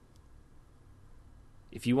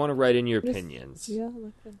 If you want to write in your opinions, Yeah,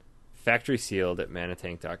 look good. factory sealed at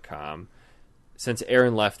manatank.com. Since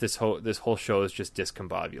Aaron left, this whole show is just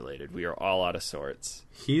discombobulated. We are all out of sorts.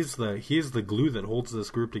 He's the glue that holds this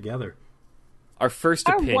group together. Our first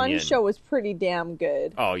Our opinion. one show was pretty damn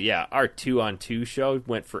good. Oh yeah, our 2-on-2 show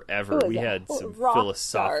went forever. It was We a had whole some rock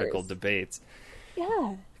philosophical stars. debates.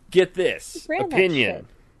 Yeah. Get this ran that opinion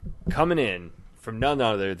coming in from none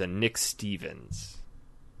other than Nick Stevens.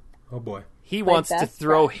 Oh boy. He My wants to best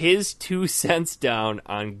throw friend. his 2 cents down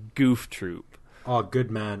on Goof Troop. Oh, good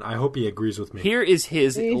man. I hope he agrees with me. Here is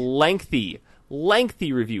his lengthy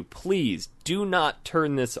review. Please do not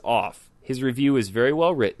turn this off. His review is very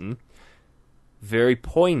well written, very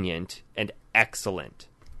poignant, and excellent.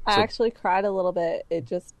 I So- actually cried a little bit. It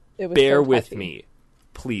was Bear so with touchy. me.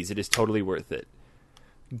 Please, it is totally worth it.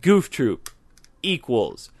 Goof Troop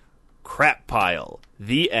equals crap pile.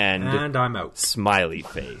 The end. And I'm out. Smiley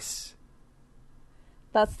face.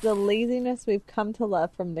 That's the laziness we've come to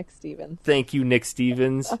love from Nick Stevens. Thank you, Nick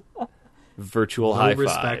Stevens. Virtual No high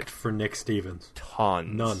respect five. for Nick Stevens.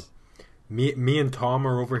 Tons. None. Me and Tom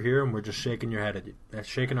are over here, and we're just shaking your head at you,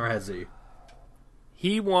 shaking our heads at you.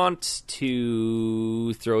 He wants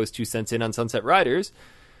to throw his 2 cents in on Sunset Riders.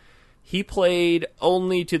 He played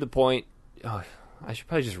only to the point... Oh, I should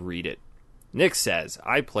probably just read it. Nick says,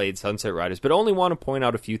 I played Sunset Riders, but only want to point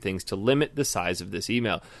out a few things to limit the size of this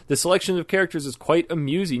email. The selection of characters is quite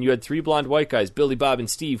amusing. You had 3 blonde white guys, Billy, Bob, and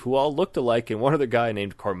Steve, who all looked alike, and one other guy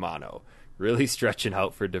named Cormano. Really stretching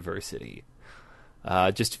out for diversity.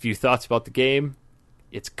 Just a few thoughts about the game.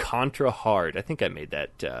 It's Contra hard. I think I made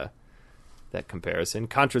that comparison.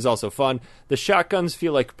 Contra's also fun. The shotguns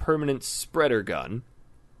feel like permanent spreader gun.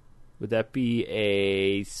 Would that be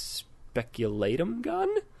a speculatum gun?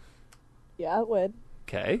 Yeah, it would.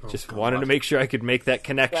 Okay, just God. wanted to make sure I could make that Right,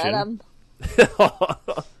 connection.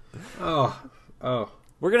 Oh.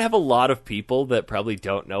 We're going to have a lot of people that probably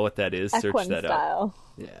don't know what that is. Search Equine that up. style.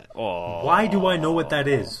 Yeah. Oh, Why do I know what that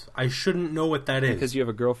is? I shouldn't know what that is. because you have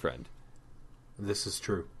a girlfriend. This is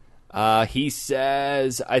true. He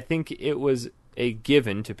says, I think it was a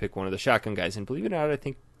given to pick one of the shotgun guys. And believe it or not, I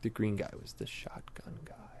think the green guy was the shotgun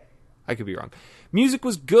guy. I could be wrong. Music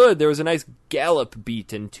was good. There was a nice gallop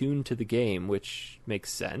beat and tune to the game, which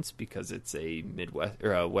makes sense because it's a Midwest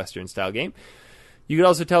or a Western style game. You could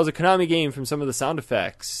also tell it was a Konami game from some of the sound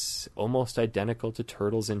effects, almost identical to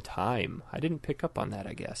Turtles in Time. I didn't pick up on that,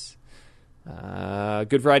 I guess.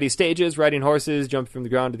 Good variety of stages, riding horses, jumping from the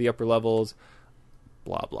ground to the upper levels,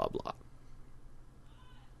 blah, blah, blah.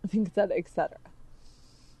 I think it said etc.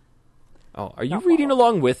 Oh, are you Not reading follow.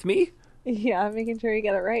 along with me? Yeah, I'm making sure you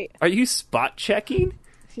get it right. Are you spot checking?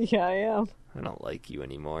 Yeah, I am. I don't like you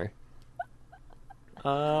anymore.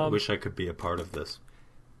 I wish I could be a part of this.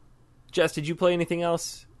 Jess, did you play anything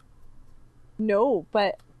else? No,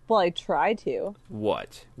 but well, I tried to.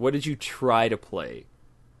 What? What did you try to play?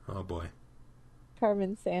 Oh boy.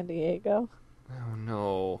 Carmen San Diego. Oh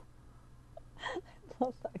no,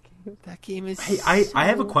 Love that game. that game is Hey, I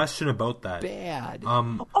have a question about that. bad.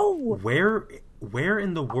 Oh, Where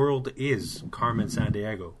in the world is Carmen San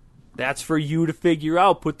Diego? That's for you to figure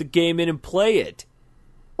out. Put the game in and play it.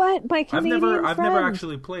 but my Canadian I've never friend.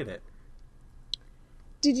 actually played it.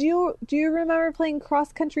 Do you remember playing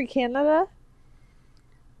Cross Country Canada?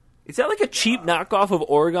 Is that like a cheap knockoff of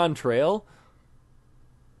Oregon Trail?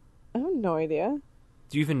 I have no idea.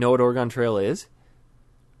 Do you even know what Oregon Trail is?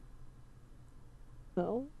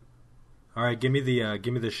 No. All right, give me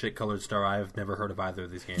the shit colored star. I have never heard of either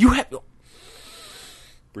of these games. You have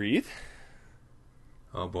breathe.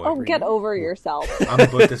 Oh boy. Oh, get over yourself.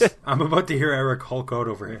 I'm about to hear Eric Hulk out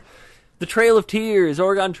over here. The Trail of Tears,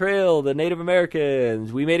 Oregon Trail, the Native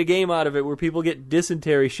Americans. We made a game out of it where people get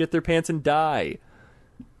dysentery, shit their pants, and die.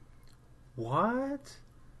 What?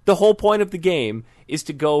 The whole point of the game is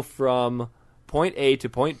to go from point A to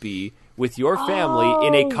point B with your family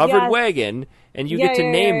in a covered wagon, and you get to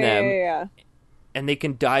name them, and they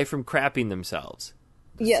can die from crapping themselves.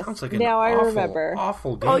 Yes, sounds like an now awful, I remember.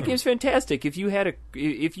 Awful game. Oh, the game's fantastic. If you had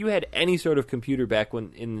any sort of computer back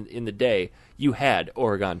when in the day, you had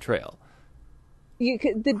Oregon Trail.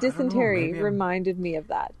 The dysentery reminded me of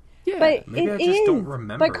that. Yeah, but maybe it I just is. don't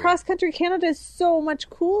remember But Cross Country Canada is so much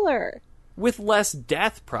cooler. with less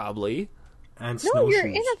death, probably. And No, snowshoes. you're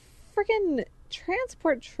in a freaking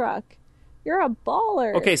transport truck. You're a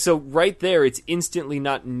baller. Okay, so right there, it's instantly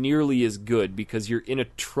not nearly as good because you're in a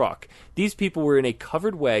truck. These people were in a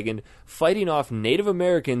covered wagon fighting off Native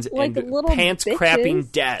Americans Like and little pants-crapping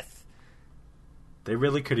bitches. death. They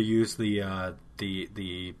really could have used the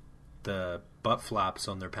butt flaps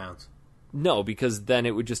on their pants. No, because then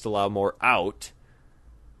it would just allow more out.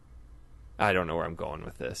 I don't know where I'm going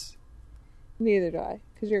with this. Neither do I,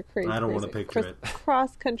 because you're a crazy. I don't want to person. picture it.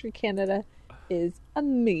 Cross Country Canada is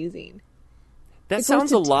amazing. That It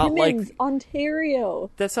sounds a goes to lot Timmins, like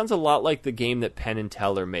Ontario. that sounds a lot like the game that Penn and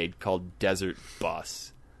Teller made called Desert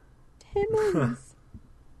Bus. Timmins.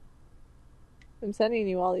 I'm sending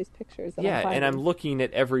you all these pictures. That Yeah, I'm and I'm looking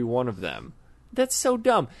at every one of them. That's so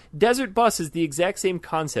dumb. Desert Bus is the exact same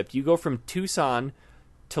concept. You go from Tucson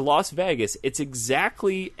to Las Vegas. It's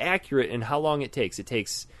exactly accurate in how long it takes. It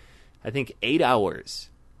takes, I think, 8 hours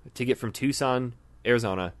to get from Tucson,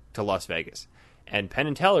 Arizona, to Las Vegas. And Penn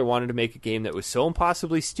and Teller wanted to make a game that was so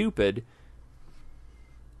impossibly stupid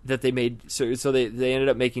that they made... So they ended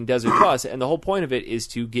up making Desert Bus, and the whole point of it is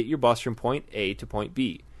to get your bus from point A to point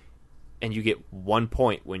B. And you get 1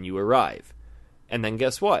 point when you arrive. And then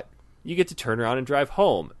guess what? You get to turn around and drive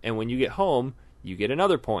home. And when you get home, you get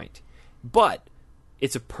another point. But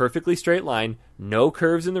it's a perfectly straight line, no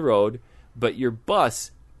curves in the road, but your bus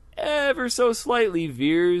ever so slightly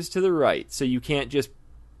veers to the right. So you can't just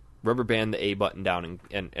rubber band the A button down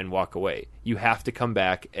and walk away. You have to come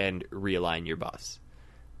back and realign your bus.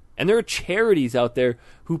 And there are charities out there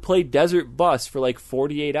who play Desert Bus for like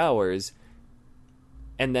 48 hours,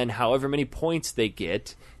 and then however many points they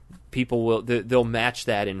get, people they'll match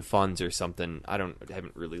that in funds or something. I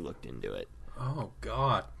haven't really looked into it. Oh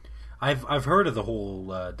God, I've heard of the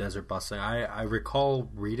whole Desert Bus thing. I recall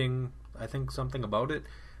reading, I think, something about it.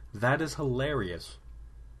 That is hilarious.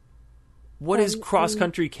 What is Cross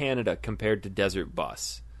Country Canada compared to Desert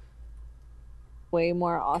Bus? way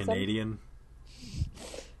more awesome. Canadian.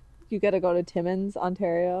 You got to go to Timmins,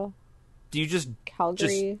 Ontario. Do you just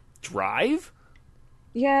Calgary. drive?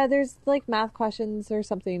 Yeah, there's like math questions or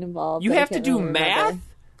something involved. You but I have to can't do really math? remember.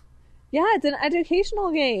 Yeah, it's an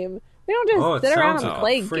educational game. We don't just it sit around sounds and like a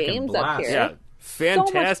play freaking games up blast. here. Yeah,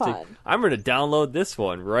 fantastic. So much fun. I'm going to download this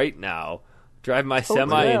one right now. Drive my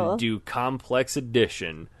semi will. and do Complex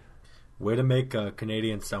Edition. Way to make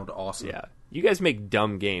Canadians sound awesome. Yeah. You guys make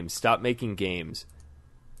dumb games. Stop making games.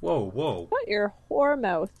 Whoa. Shut your whore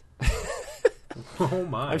mouth. Oh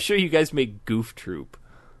my. I'm sure you guys make Goof Troop.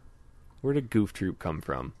 Where did Goof Troop come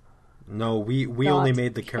from? No, we Not only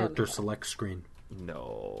made the character Canada. select screen.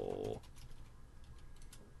 No.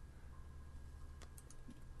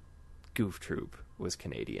 Goof Troop was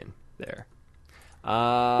Canadian there.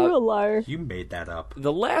 You're a liar. You made that up.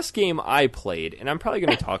 The last game I played, and I'm probably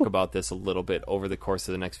going to talk about this a little bit over the course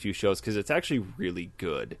of the next few shows because it's actually really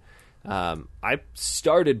good. I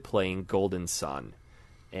started playing Golden Sun,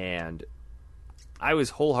 and I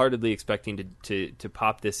was wholeheartedly expecting to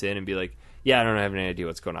pop this in and be like, yeah, I don't have any idea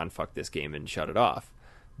what's going on, fuck this game, and shut it off.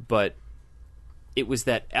 But it was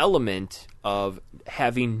that element of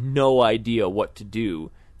having no idea what to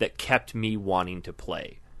do that kept me wanting to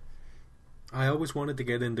play. I always wanted to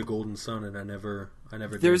get into Golden Sun, and I never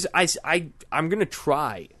There's did. I'm gonna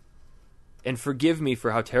try, and forgive me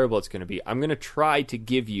for how terrible it's gonna be. I'm gonna try to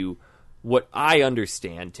give you what I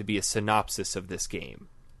understand to be a synopsis of this game.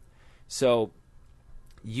 So,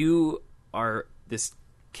 you are this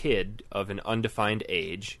kid of an undefined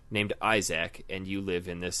age named Isaac, and you live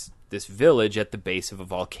in this village at the base of a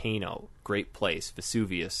volcano. Great place,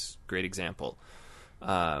 Vesuvius, great example.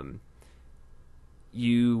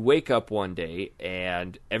 You wake up one day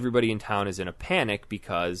and everybody in town is in a panic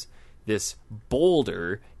because this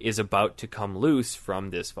boulder is about to come loose from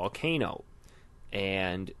this volcano.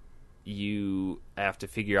 And you have to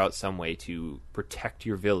figure out some way to protect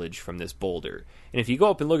your village from this boulder. And if you go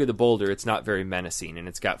up and look at the boulder, it's not very menacing, and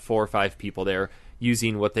it's got 4 or 5 people there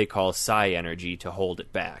using what they call psi energy to hold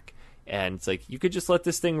it back. And it's like, you could just let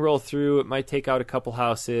this thing roll through. It might take out a couple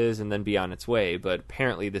houses and then be on its way. But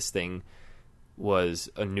apparently this thing was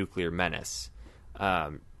a nuclear menace.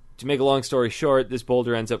 To make a long story short, this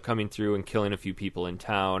boulder ends up coming through and killing a few people in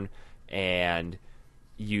town. And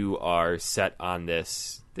you are set on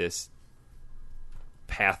this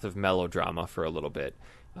path of melodrama for a little bit.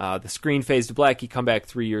 The screen fades to black. You come back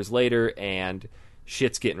 3 years later, and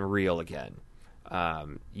shit's getting real again.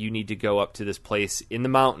 You need to go up to this place in the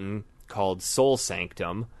mountain called Soul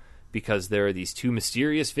Sanctum, because there are these 2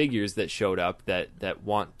 mysterious figures that showed up that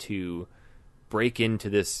want to break into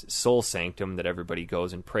this soul sanctum that everybody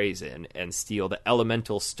goes and prays in and steal the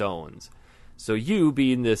elemental stones. So you,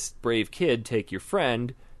 being this brave kid, take your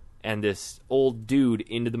friend and this old dude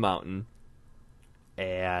into the mountain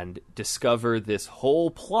and discover this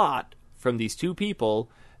whole plot from these 2 people.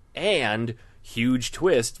 And huge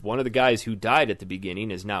twist, one of the guys who died at the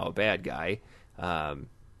beginning is now a bad guy,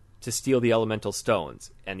 to steal the elemental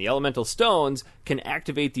stones. And the elemental stones can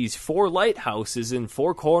activate these 4 lighthouses in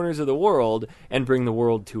 4 corners of the world and bring the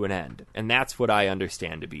world to an end. And that's what I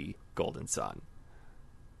understand to be Golden Sun.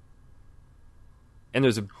 And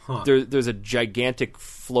there's a gigantic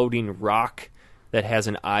floating rock that has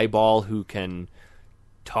an eyeball who can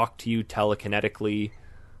talk to you telekinetically.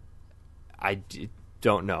 I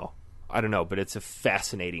don't know, but it's a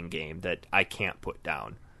fascinating game that I can't put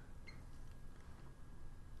down.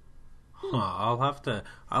 I'll have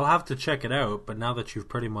to check it out. But now that you've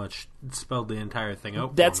pretty much spelled the entire thing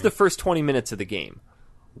out, that's for me, the first 20 minutes of the game.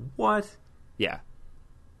 What? Yeah.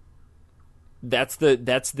 That's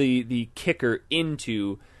the kicker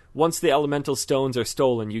into, once the elemental stones are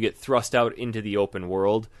stolen, you get thrust out into the open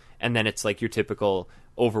world, and then it's like your typical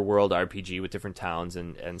overworld RPG with different towns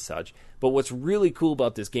and such. But what's really cool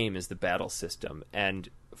about this game is the battle system. And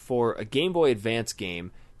for a Game Boy Advance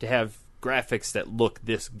game to have graphics that look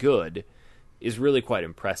this good is really quite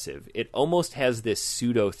impressive. It almost has this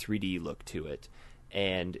pseudo 3D look to it.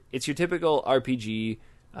 And it's your typical RPG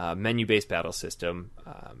menu-based battle system.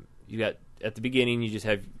 You got, at the beginning, you just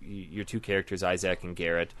have your 2 characters, Isaac and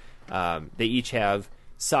Garrett. They each have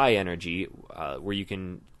psi energy, where you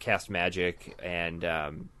can cast magic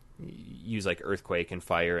and use like earthquake and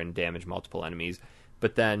fire and damage multiple enemies.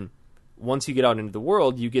 But then once you get out into the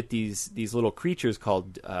world, you get these little creatures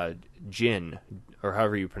called Jinn, or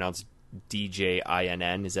however you pronounce Djinn.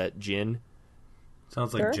 Is that Jinn?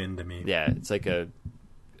 Sounds like Jinn to me. Yeah, it's like a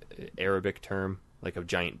Arabic term, like a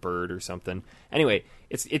giant bird or something. Anyway,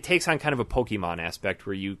 it takes on kind of a Pokemon aspect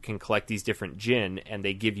where you can collect these different Jinn, and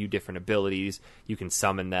they give you different abilities. You can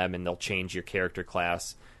summon them, and they'll change your character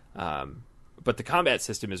class. But the combat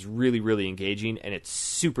system is really, really engaging, and it's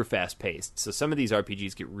super fast-paced. So some of these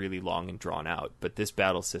RPGs get really long and drawn out, but this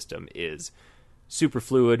battle system is super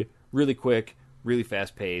fluid, really quick, really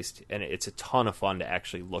fast-paced, and it's a ton of fun to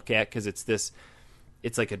actually look at, because it's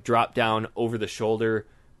like a drop-down, over-the-shoulder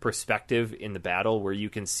perspective in the battle where you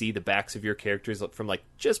can see the backs of your characters from like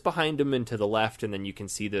just behind them and to the left, and then you can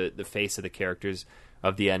see the face of the characters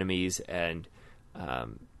of the enemies. And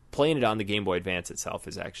playing it on the Game Boy Advance itself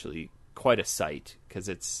is actually quite a sight, because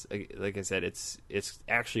it's, like I said, it's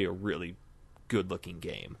actually a really good looking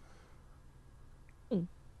game.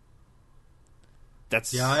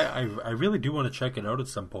 I really do want to check it out at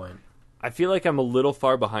some point. I feel like I'm a little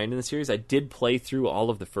far behind in the series. I did play through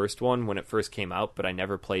all of the first one when it first came out, but I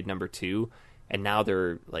never played number 2, and now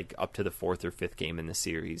they're like up to the 4th or 5th game in the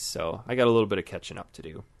series, so I got a little bit of catching up to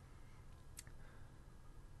do.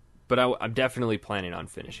 But I'm definitely planning on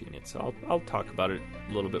finishing it, so I'll talk about it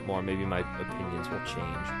a little bit more. Maybe my opinions will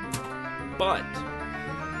change. But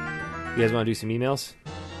you guys want to do some emails?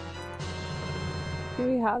 Do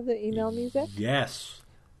we have the email music? Yes.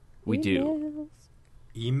 We do. Emails.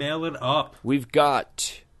 Email it up. We've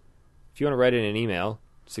got, if you want to write in an email,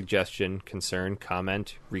 suggestion, concern,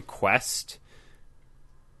 comment, request,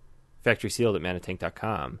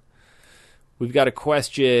 factorysealed@manatank.com. We've got a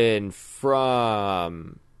question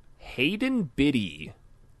from Hayden Biddy.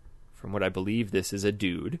 From what I believe, this is a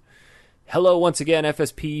dude. Hello once again,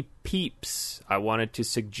 FSP peeps. I wanted to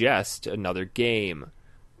suggest another game.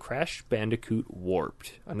 Crash Bandicoot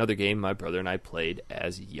Warped. Another game my brother and I played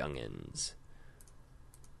as youngins.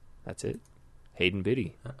 That's it. Hayden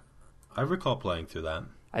Biddy. I recall playing through that.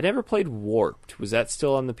 I never played Warped. Was that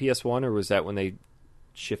still on the PS1, or was that when they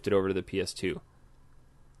shifted over to the PS2?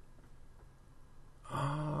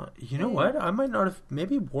 You know what? I might not have...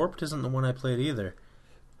 Maybe Warped isn't the one I played either.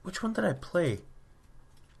 Which one did I play?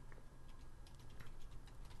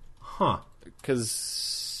 Huh.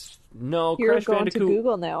 Because no, You're Crash going to Bandicoot.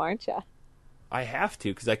 Google now, aren't you? I have to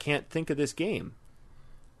because I can't think of this game.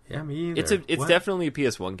 Yeah, me either. It's definitely a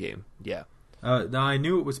PS1 game. Yeah. No, I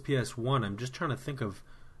knew it was PS1. I'm just trying to think of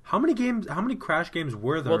how many Crash games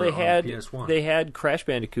were there Well, they had on PS1? they had Crash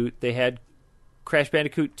Bandicoot. They had Crash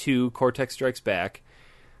Bandicoot 2, Cortex Strikes Back.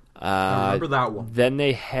 I remember that one. Then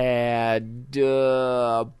they had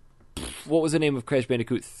what was the name of Crash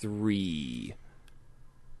Bandicoot 3?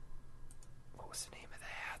 What was the name of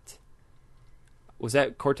that? Was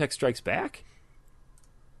that Cortex Strikes Back?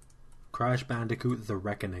 Crash Bandicoot: The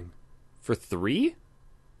Reckoning. For 3?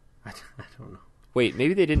 I don't know. Wait,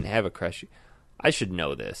 maybe they didn't have a Crash. I should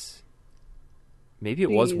know this. Maybe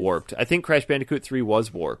it was Please. Warped. I think Crash Bandicoot 3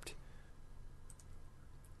 was Warped.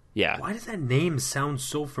 Yeah. Why does that name sound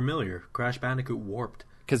so familiar? Crash Bandicoot Warped.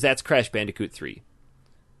 Because that's Crash Bandicoot 3.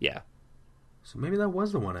 Yeah. So maybe that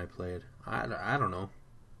was the one I played. I don't know.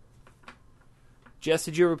 Jess,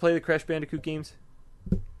 did you ever play the Crash Bandicoot games?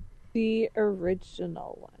 The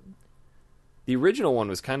original one. The original one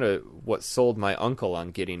was kind of what sold my uncle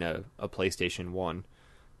on getting a PlayStation 1.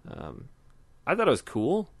 I thought it was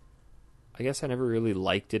cool. I guess I never really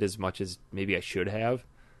liked it as much as maybe I should have.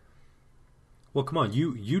 Well, come on.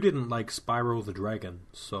 You didn't like Spyro the Dragon,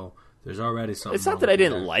 so there's already something. It's not wrong that I with you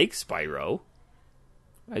didn't there. like Spyro.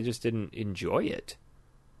 I just didn't enjoy it.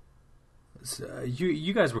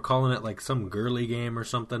 You guys were calling it like some girly game or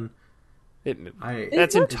something.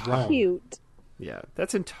 That's It looks wrong. cute. Yeah,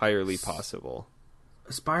 that's entirely possible.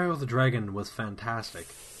 Spyro the Dragon was fantastic.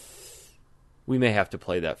 We may have to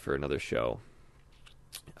play that for another show.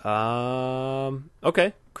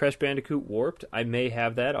 Okay, Crash Bandicoot Warped. I may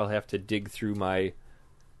have that. I'll have to dig through my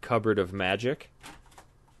cupboard of magic.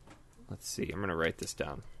 Let's see. I'm going to write this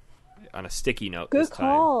down on a sticky note Good this time.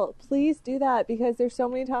 call. Please do that because there's so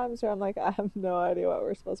many times where I'm like, I have no idea what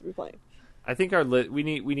we're supposed to be playing. I think we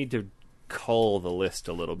need to cull the list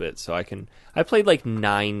a little bit so I played like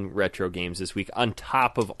 9 retro games this week on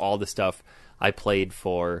top of all the stuff I played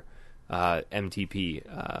for MTP.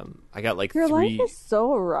 I got like Your 3. life is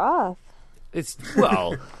so rough. It's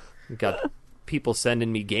got people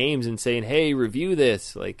sending me games and saying, "Hey, review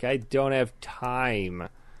this." Like I don't have time.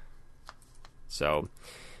 So,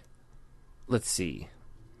 let's see.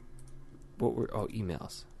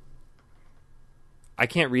 Emails. I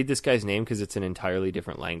can't read this guy's name because it's an entirely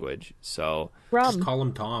different language. So, Just call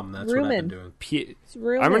him Tom. That's what I've been doing. It's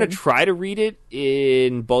Rumen. I'm going to try to read it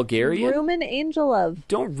in Bulgarian. Rumen Angelov.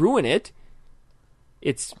 Don't ruin it.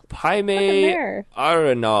 It's Paime there.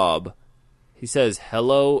 Aranov. He says,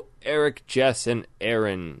 "Hello, Eric, Jess, and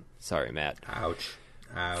Aaron." Sorry, Matt. Ouch.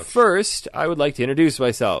 First, I would like to introduce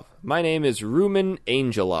myself. My name is Rumen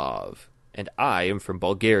Angelov, and I am from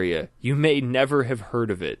Bulgaria. You may never have heard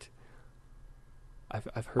of it.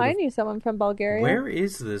 I've heard I of... knew someone from Bulgaria. Where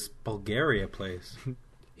is this Bulgaria place?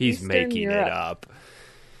 He's Eastern making Europe. it up.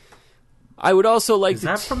 I would also like Is to...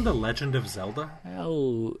 that from The Legend of Zelda?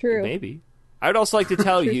 Hell, True. maybe. I would also like to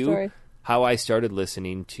tell True you story. how I started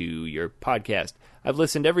listening to your podcast. I've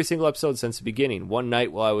listened every single episode since the beginning. One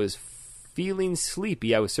night while I was feeling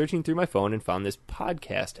sleepy, I was searching through my phone and found this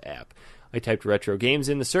podcast app. I typed retro games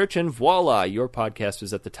in the search and voila, your podcast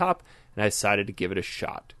was at the top, and I decided to give it a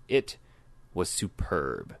shot. It was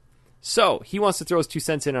superb. So, he wants to throw his 2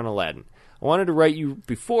 cents in on Aladdin. I wanted to write you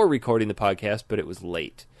before recording the podcast, but it was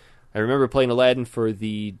late. I remember playing Aladdin for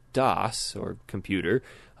the DOS, or computer,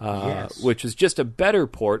 Yes. which was just a better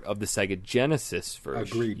port of the Sega Genesis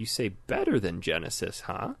version. Agreed. You say better than Genesis,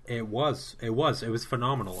 huh? It was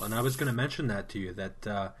phenomenal, and I was going to mention that to you.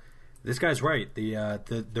 That this guy's right.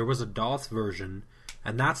 There was a DOS version,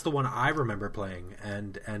 and that's the one I remember playing.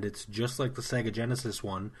 And it's just like the Sega Genesis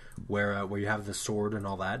one, where you have the sword and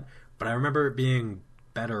all that. But I remember it being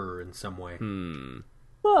better in some way.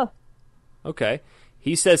 Huh. Okay.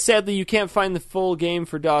 He says, sadly, you can't find the full game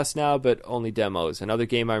for DOS now, but only demos. Another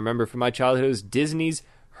game I remember from my childhood was Disney's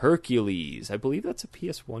Hercules. I believe that's a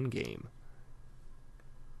PS1 game.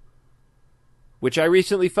 Which I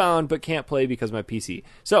recently found, but can't play because of my PC.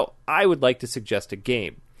 So, I would like to suggest a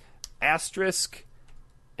game. Asterisk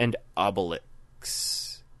and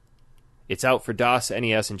Obelix. It's out for DOS,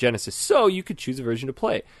 NES, and Genesis, so you could choose a version to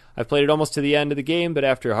play. I've played it almost to the end of the game, but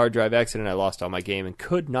after a hard drive accident, I lost all my game and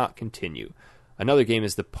could not continue. Another game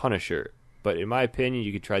is The Punisher, but in my opinion,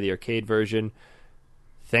 you could try the arcade version.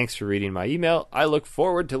 Thanks for reading my email. I look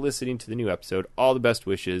forward to listening to the new episode. All the best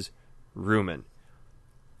wishes, Rumen.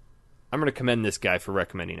 I'm going to commend this guy for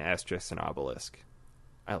recommending Asterix and Obelisk.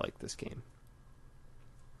 I like this game.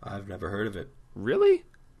 I've never heard of it. Really?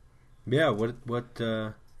 Yeah. What?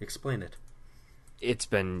 Explain it. It's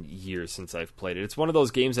been years since I've played it. It's one of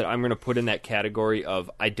those games that I'm going to put in that category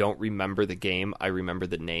of I don't remember the game, I remember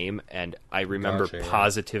the name, and I remember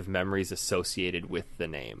positive memories associated with the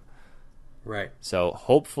name. Right. So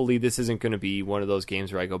hopefully this isn't going to be one of those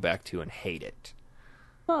games where I go back to and hate it.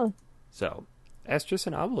 Huh. So, Asterix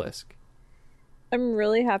and Obelisk. I'm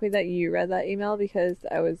really happy that you read that email because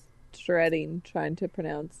I was dreading trying to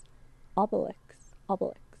pronounce Obelix.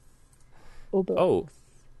 Oh,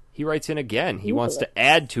 he writes in again. He wants to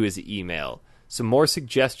add to his email some more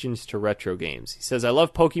suggestions to retro games. He says, I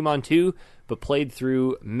love Pokemon 2, but played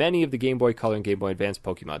through many of the Game Boy Color and Game Boy Advance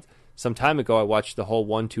Pokemons. Some time ago, I watched the whole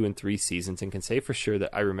 1, 2, and 3 seasons and can say for sure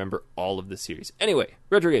that I remember all of the series. Anyway,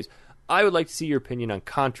 retro games. I would like to see your opinion on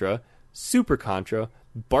Contra, Super Contra,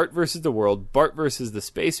 Bart vs. the World, Bart vs. the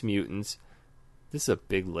Space Mutants. This is a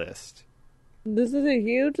big list. This is a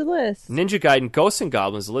huge list. Ninja Gaiden, Ghosts and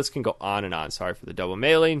Goblins. The list can go on and on. Sorry for the double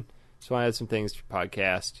mailing. Just want to add some things to your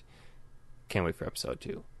podcast. Can't wait for episode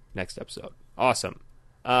 2. Next episode. Awesome.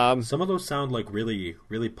 Some of those sound like really,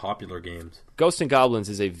 really popular games. Ghosts and Goblins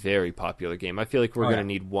is a very popular game. I feel like we're going to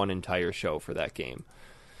need one entire show for that game.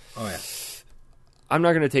 Oh, yeah. I'm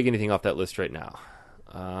not going to take anything off that list right now.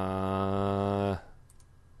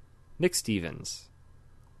 Nick Stevens.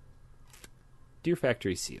 Dear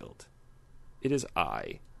Factory Sealed. It is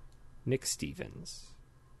I, Nick Stevens.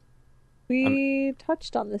 We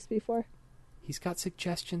touched on this before. He's got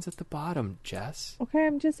suggestions at the bottom, Jess. Okay,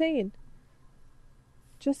 I'm just saying.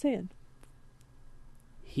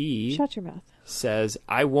 He Shut your mouth. says,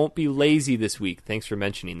 I won't be lazy this week. Thanks for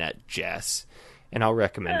mentioning that, Jess. And I'll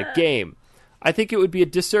recommend a game. I think it would be a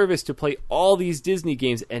disservice to play all these Disney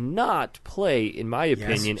games and not play, in my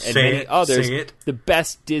opinion, and many others, the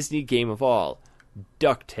best Disney game of all,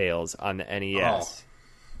 DuckTales on the NES. Oh,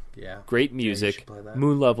 yeah. Great music.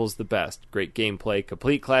 Moon Level's the best. Great gameplay.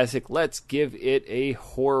 Complete classic. Let's give it a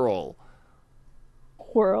whirl.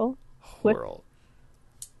 Whirl. Whirl.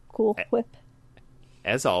 Cool whip.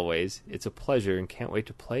 As always, it's a pleasure and can't wait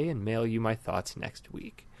to play and mail you my thoughts next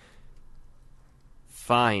week.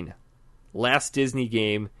 Fine. Last Disney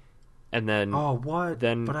game, and then... Oh, what?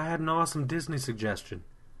 Then, but I had an awesome Disney suggestion.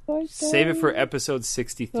 Save it for episode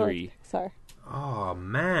 63. Oh, sorry. Oh,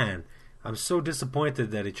 man. I'm so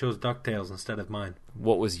disappointed that he chose DuckTales instead of mine.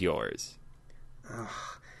 What was yours?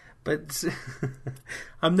 But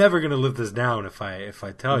I'm never going to live this down if I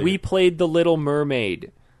tell you. We played The Little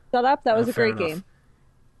Mermaid. Shut up. That was a fair great enough.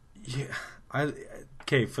 game. Yeah.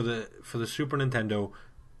 Okay, for the Super Nintendo,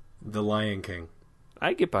 The Lion King.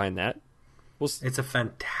 I get behind that. It's a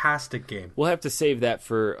fantastic game. We'll have to save that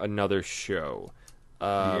for another show.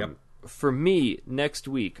 Yep. For me, next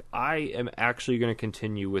week, I am actually going to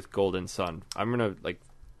continue with Golden Sun. I'm going to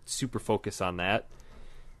super focus on that.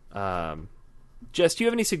 Jess, do you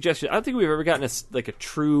have any suggestions? I don't think we've ever gotten a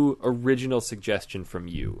true original suggestion from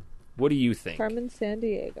you. What do you think? Carmen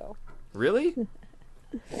Sandiego. Really?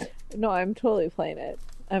 No, I'm totally playing it.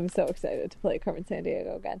 I'm so excited to play Carmen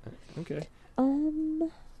Sandiego again. Okay.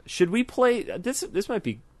 Should we play this? This might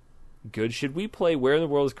be good. Should we play Where in the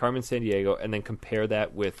World is Carmen Sandiego and then compare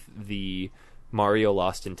that with the Mario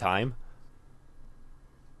Lost in Time?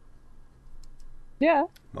 Yeah.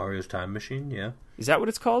 Mario's Time Machine, yeah. Is that what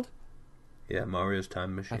it's called? Yeah, Mario's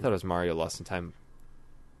Time Machine. I thought it was Mario Lost in Time.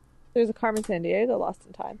 There's a Carmen Sandiego Lost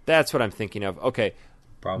in Time. That's what I'm thinking of. Okay.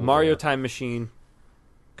 Probably Mario not. Time Machine,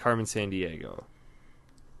 Carmen Sandiego.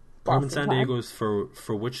 Carmen Lost in Sandiego is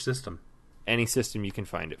for which system? Any system you can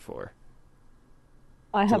find it for.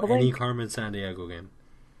 I have a any link. Carmen Sandiego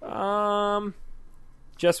game.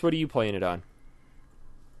 Jess, what are you playing it on?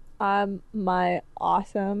 My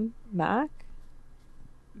awesome Mac.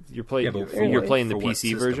 You're playing. Yeah, but you're for playing the what PC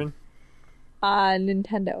system? version.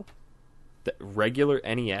 Nintendo. The regular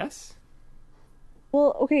NES.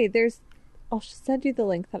 Well, okay. I'll send you the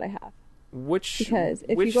link that I have. Because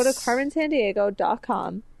if you go to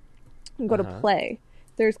CarmenSandiego.com and go to play,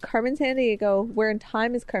 there's Carmen Sandiego. Where in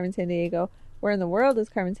Time is Carmen Sandiego. Where in the World is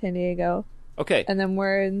Carmen Sandiego. Okay. And then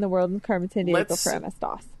Where in the World is Carmen Sandiego for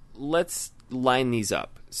MS-DOS. Let's line these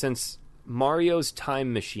up. Since Mario's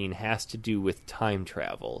Time Machine has to do with time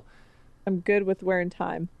travel, I'm good with Where in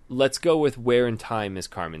Time. let's go with Where in Time is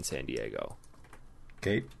Carmen Sandiego.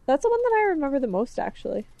 Okay. That's the one that I remember the most,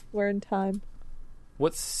 actually. Where in Time.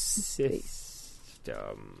 What system?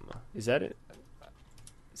 Is that it?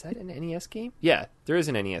 Is that an NES game? Yeah, there is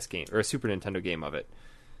an NES game, or a Super Nintendo game of it.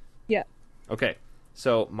 Yeah. Okay,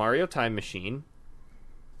 so Mario Time Machine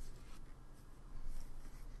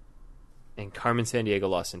and Carmen Sandiego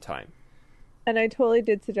Lost in Time. And I totally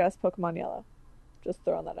did suggest Pokemon Yellow. Just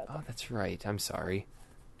throwing that out there. Oh, that's right. I'm sorry.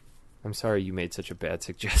 I'm sorry you made such a bad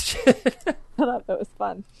suggestion. I thought that was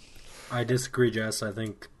fun. I disagree, Jess. I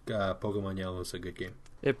think Pokemon Yellow is a good game.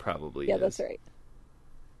 It probably Yeah, is. that's right.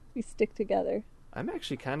 We stick together. I'm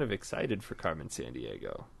actually kind of excited for Carmen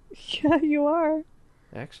Sandiego. Yeah, you are.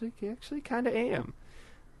 Actually kind of am.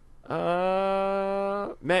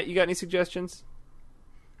 Matt, you got any suggestions?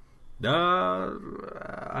 I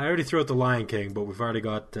already threw out the Lion King, but we've already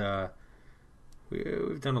got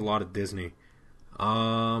we've done a lot of Disney.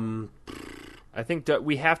 I think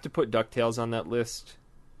we have to put DuckTales on that list.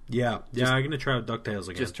 Yeah, I'm gonna try out DuckTales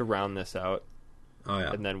again just to round this out. Oh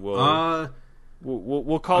yeah, and then we'll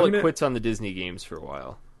call it quits on the Disney games for a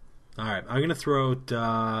while. All right, I'm gonna throw out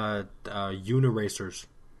Uniracers.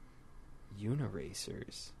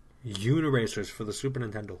 Uniracers for the Super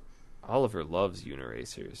Nintendo. Oliver loves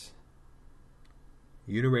Uniracers.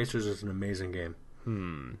 Uniracers is an amazing game.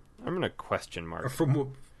 I'm gonna question mark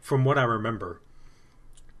from what I remember.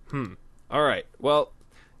 All right. Well,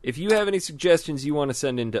 if you have any suggestions you want to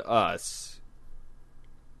send in to us,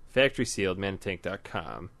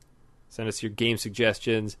 factorysealedmanatank.com. Send us your game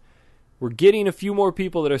suggestions. We're getting a few more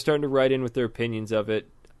people that are starting to write in with their opinions of it.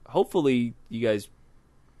 Hopefully, you guys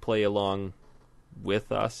play along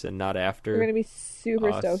with us and not after. We're going to be super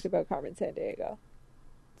us. stoked about Carmen Sandiego.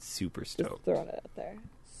 Super Just stoked. throwing it out there.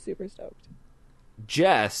 Super stoked.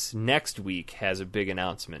 Jess, next week, has a big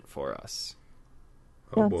announcement for us.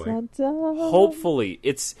 Oh boy. Dun, dun, dun. Hopefully,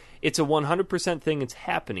 it's a 100% thing. It's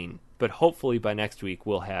happening, but hopefully by next week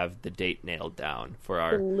we'll have the date nailed down for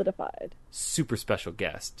our Solidified. super special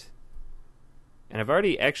guest. And I've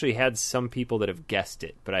already actually had some people that have guessed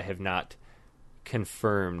it, but I have not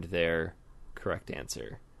confirmed their correct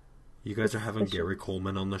answer. You guys are having Gary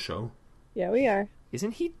Coleman on the show? Yeah, we are.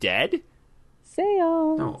 Isn't he dead?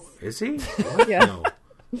 Seance. No, is he? What? Yeah. No.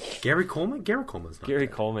 Gary Coleman? Gary Coleman's not Gary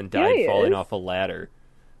dead. Coleman died he falling is. off a ladder.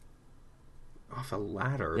 Off a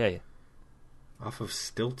ladder? Yeah. Off of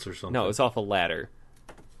stilts or something? No, it was off a ladder.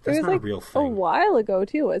 That's it was not like a real a thing. while ago,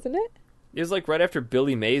 too, wasn't it? It was like right after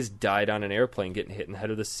Billy Mays died on an airplane getting hit in the head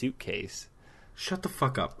with a suitcase. Shut the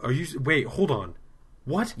fuck up. Are you... Wait, hold on.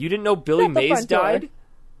 What? You didn't know Billy Shut the Mays front door. died?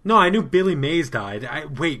 No, I knew Billy Mays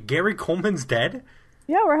died. Wait, Gary Coleman's dead?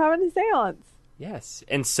 Yeah, we're having a seance. Yes.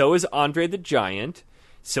 And so is Andre the Giant.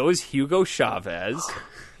 So is Hugo Chavez.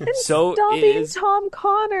 And So stomping is... Tom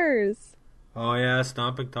Connors. Oh yeah,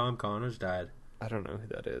 Stomping Tom Connors died. I don't know who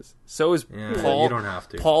that is. So is Yeah, Paul... you don't have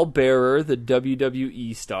to. Paul Bearer, the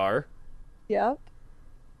WWE star. Yep.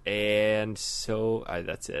 And so...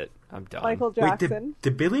 that's it. I'm done. Michael Wait, Jackson.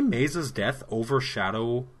 did Billy Mays' death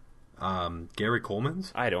overshadow Gary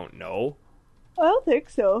Coleman's? I don't know. I don't think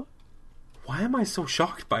so. Why am I so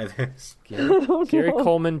shocked by this? Gary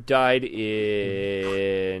Coleman died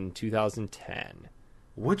in 2010.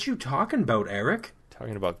 What you talking about, Eric?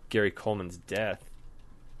 Talking about Gary Coleman's death.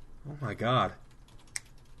 Oh my god.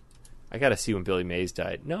 I gotta see when Billy Mays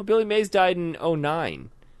died. No, Billy Mays died in 2009.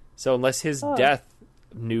 So unless his death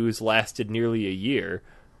news lasted nearly a year...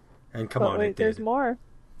 And come But on, wait, it there's did. more.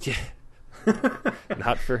 Yeah.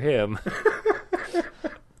 Not for him.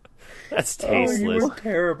 That's Oh, you tasteless. were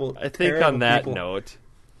terrible. I think terrible on that people. note,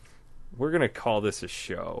 we're going to call this a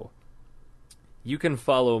show. You can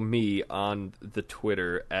follow me on the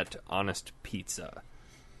Twitter at Honest Pizza.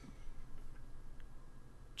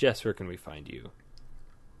 Jess, where can we find you?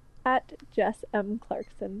 At Jess M.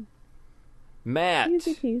 Clarkson. Matt,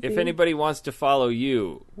 Easy peasy. if anybody wants to follow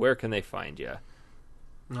you, where can they find you?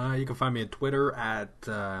 You can find me on Twitter at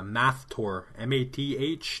Mathtor,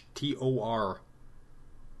 Mathtor.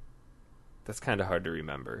 That's kind of hard to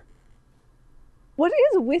remember. What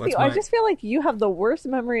is with What's you? my- I just feel like you have the worst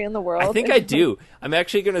memory in the world. I think I do. I'm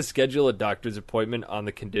actually going to schedule a doctor's appointment on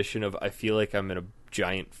the condition of I feel like I'm in a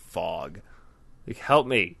giant fog. Like, help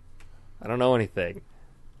me. I don't know anything.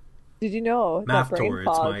 Did you know that Math brain tour, it's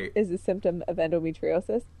fog my- is a symptom of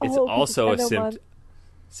endometriosis? It's Oh, also a because endo-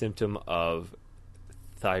 symptom of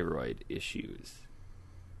thyroid issues.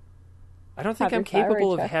 I don't think Have I'm your thyroid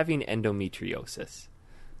capable of checked. having endometriosis.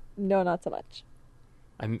 No, not so much.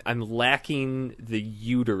 I'm lacking the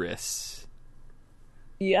uterus.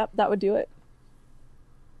 Yep, that would do it.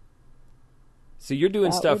 So you're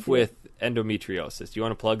doing That stuff would do with endometriosis. Do you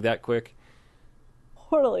want to plug that quick?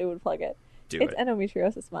 Totally would plug it. Do It's it.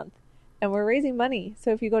 endometriosis month, and we're raising money.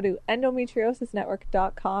 So if you go to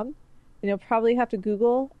endometriosisnetwork.com, and you'll probably have to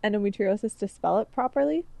Google endometriosis to spell it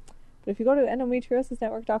properly. But if you go to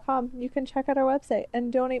endometriosisnetwork.com, you can check out our website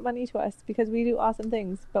and donate money to us because we do awesome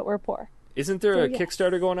things, but we're poor. Isn't there So, a yes.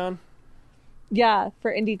 Kickstarter going on? Yeah,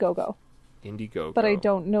 for Indiegogo. Indiegogo. But I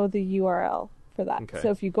don't know the URL for that. Okay.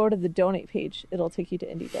 So if you go to the donate page, it'll take you to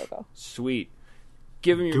Indiegogo. Sweet.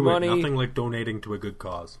 give them your Do money. it. Nothing like donating to a good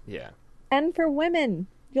cause. Yeah. And for women,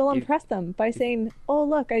 you'll impress them by saying, "Oh,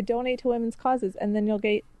 look, I donate to women's causes," and then you'll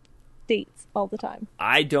get dates all the time.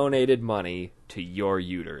 I donated money to your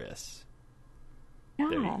uterus. Yeah.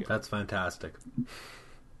 There you go. That's fantastic.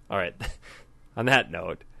 All right. On that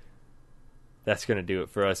note, that's going to do it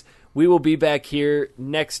for us. We will be back here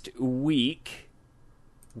next week.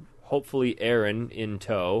 Hopefully, Aaron in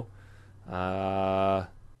tow.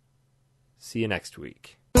 See you next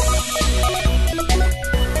week.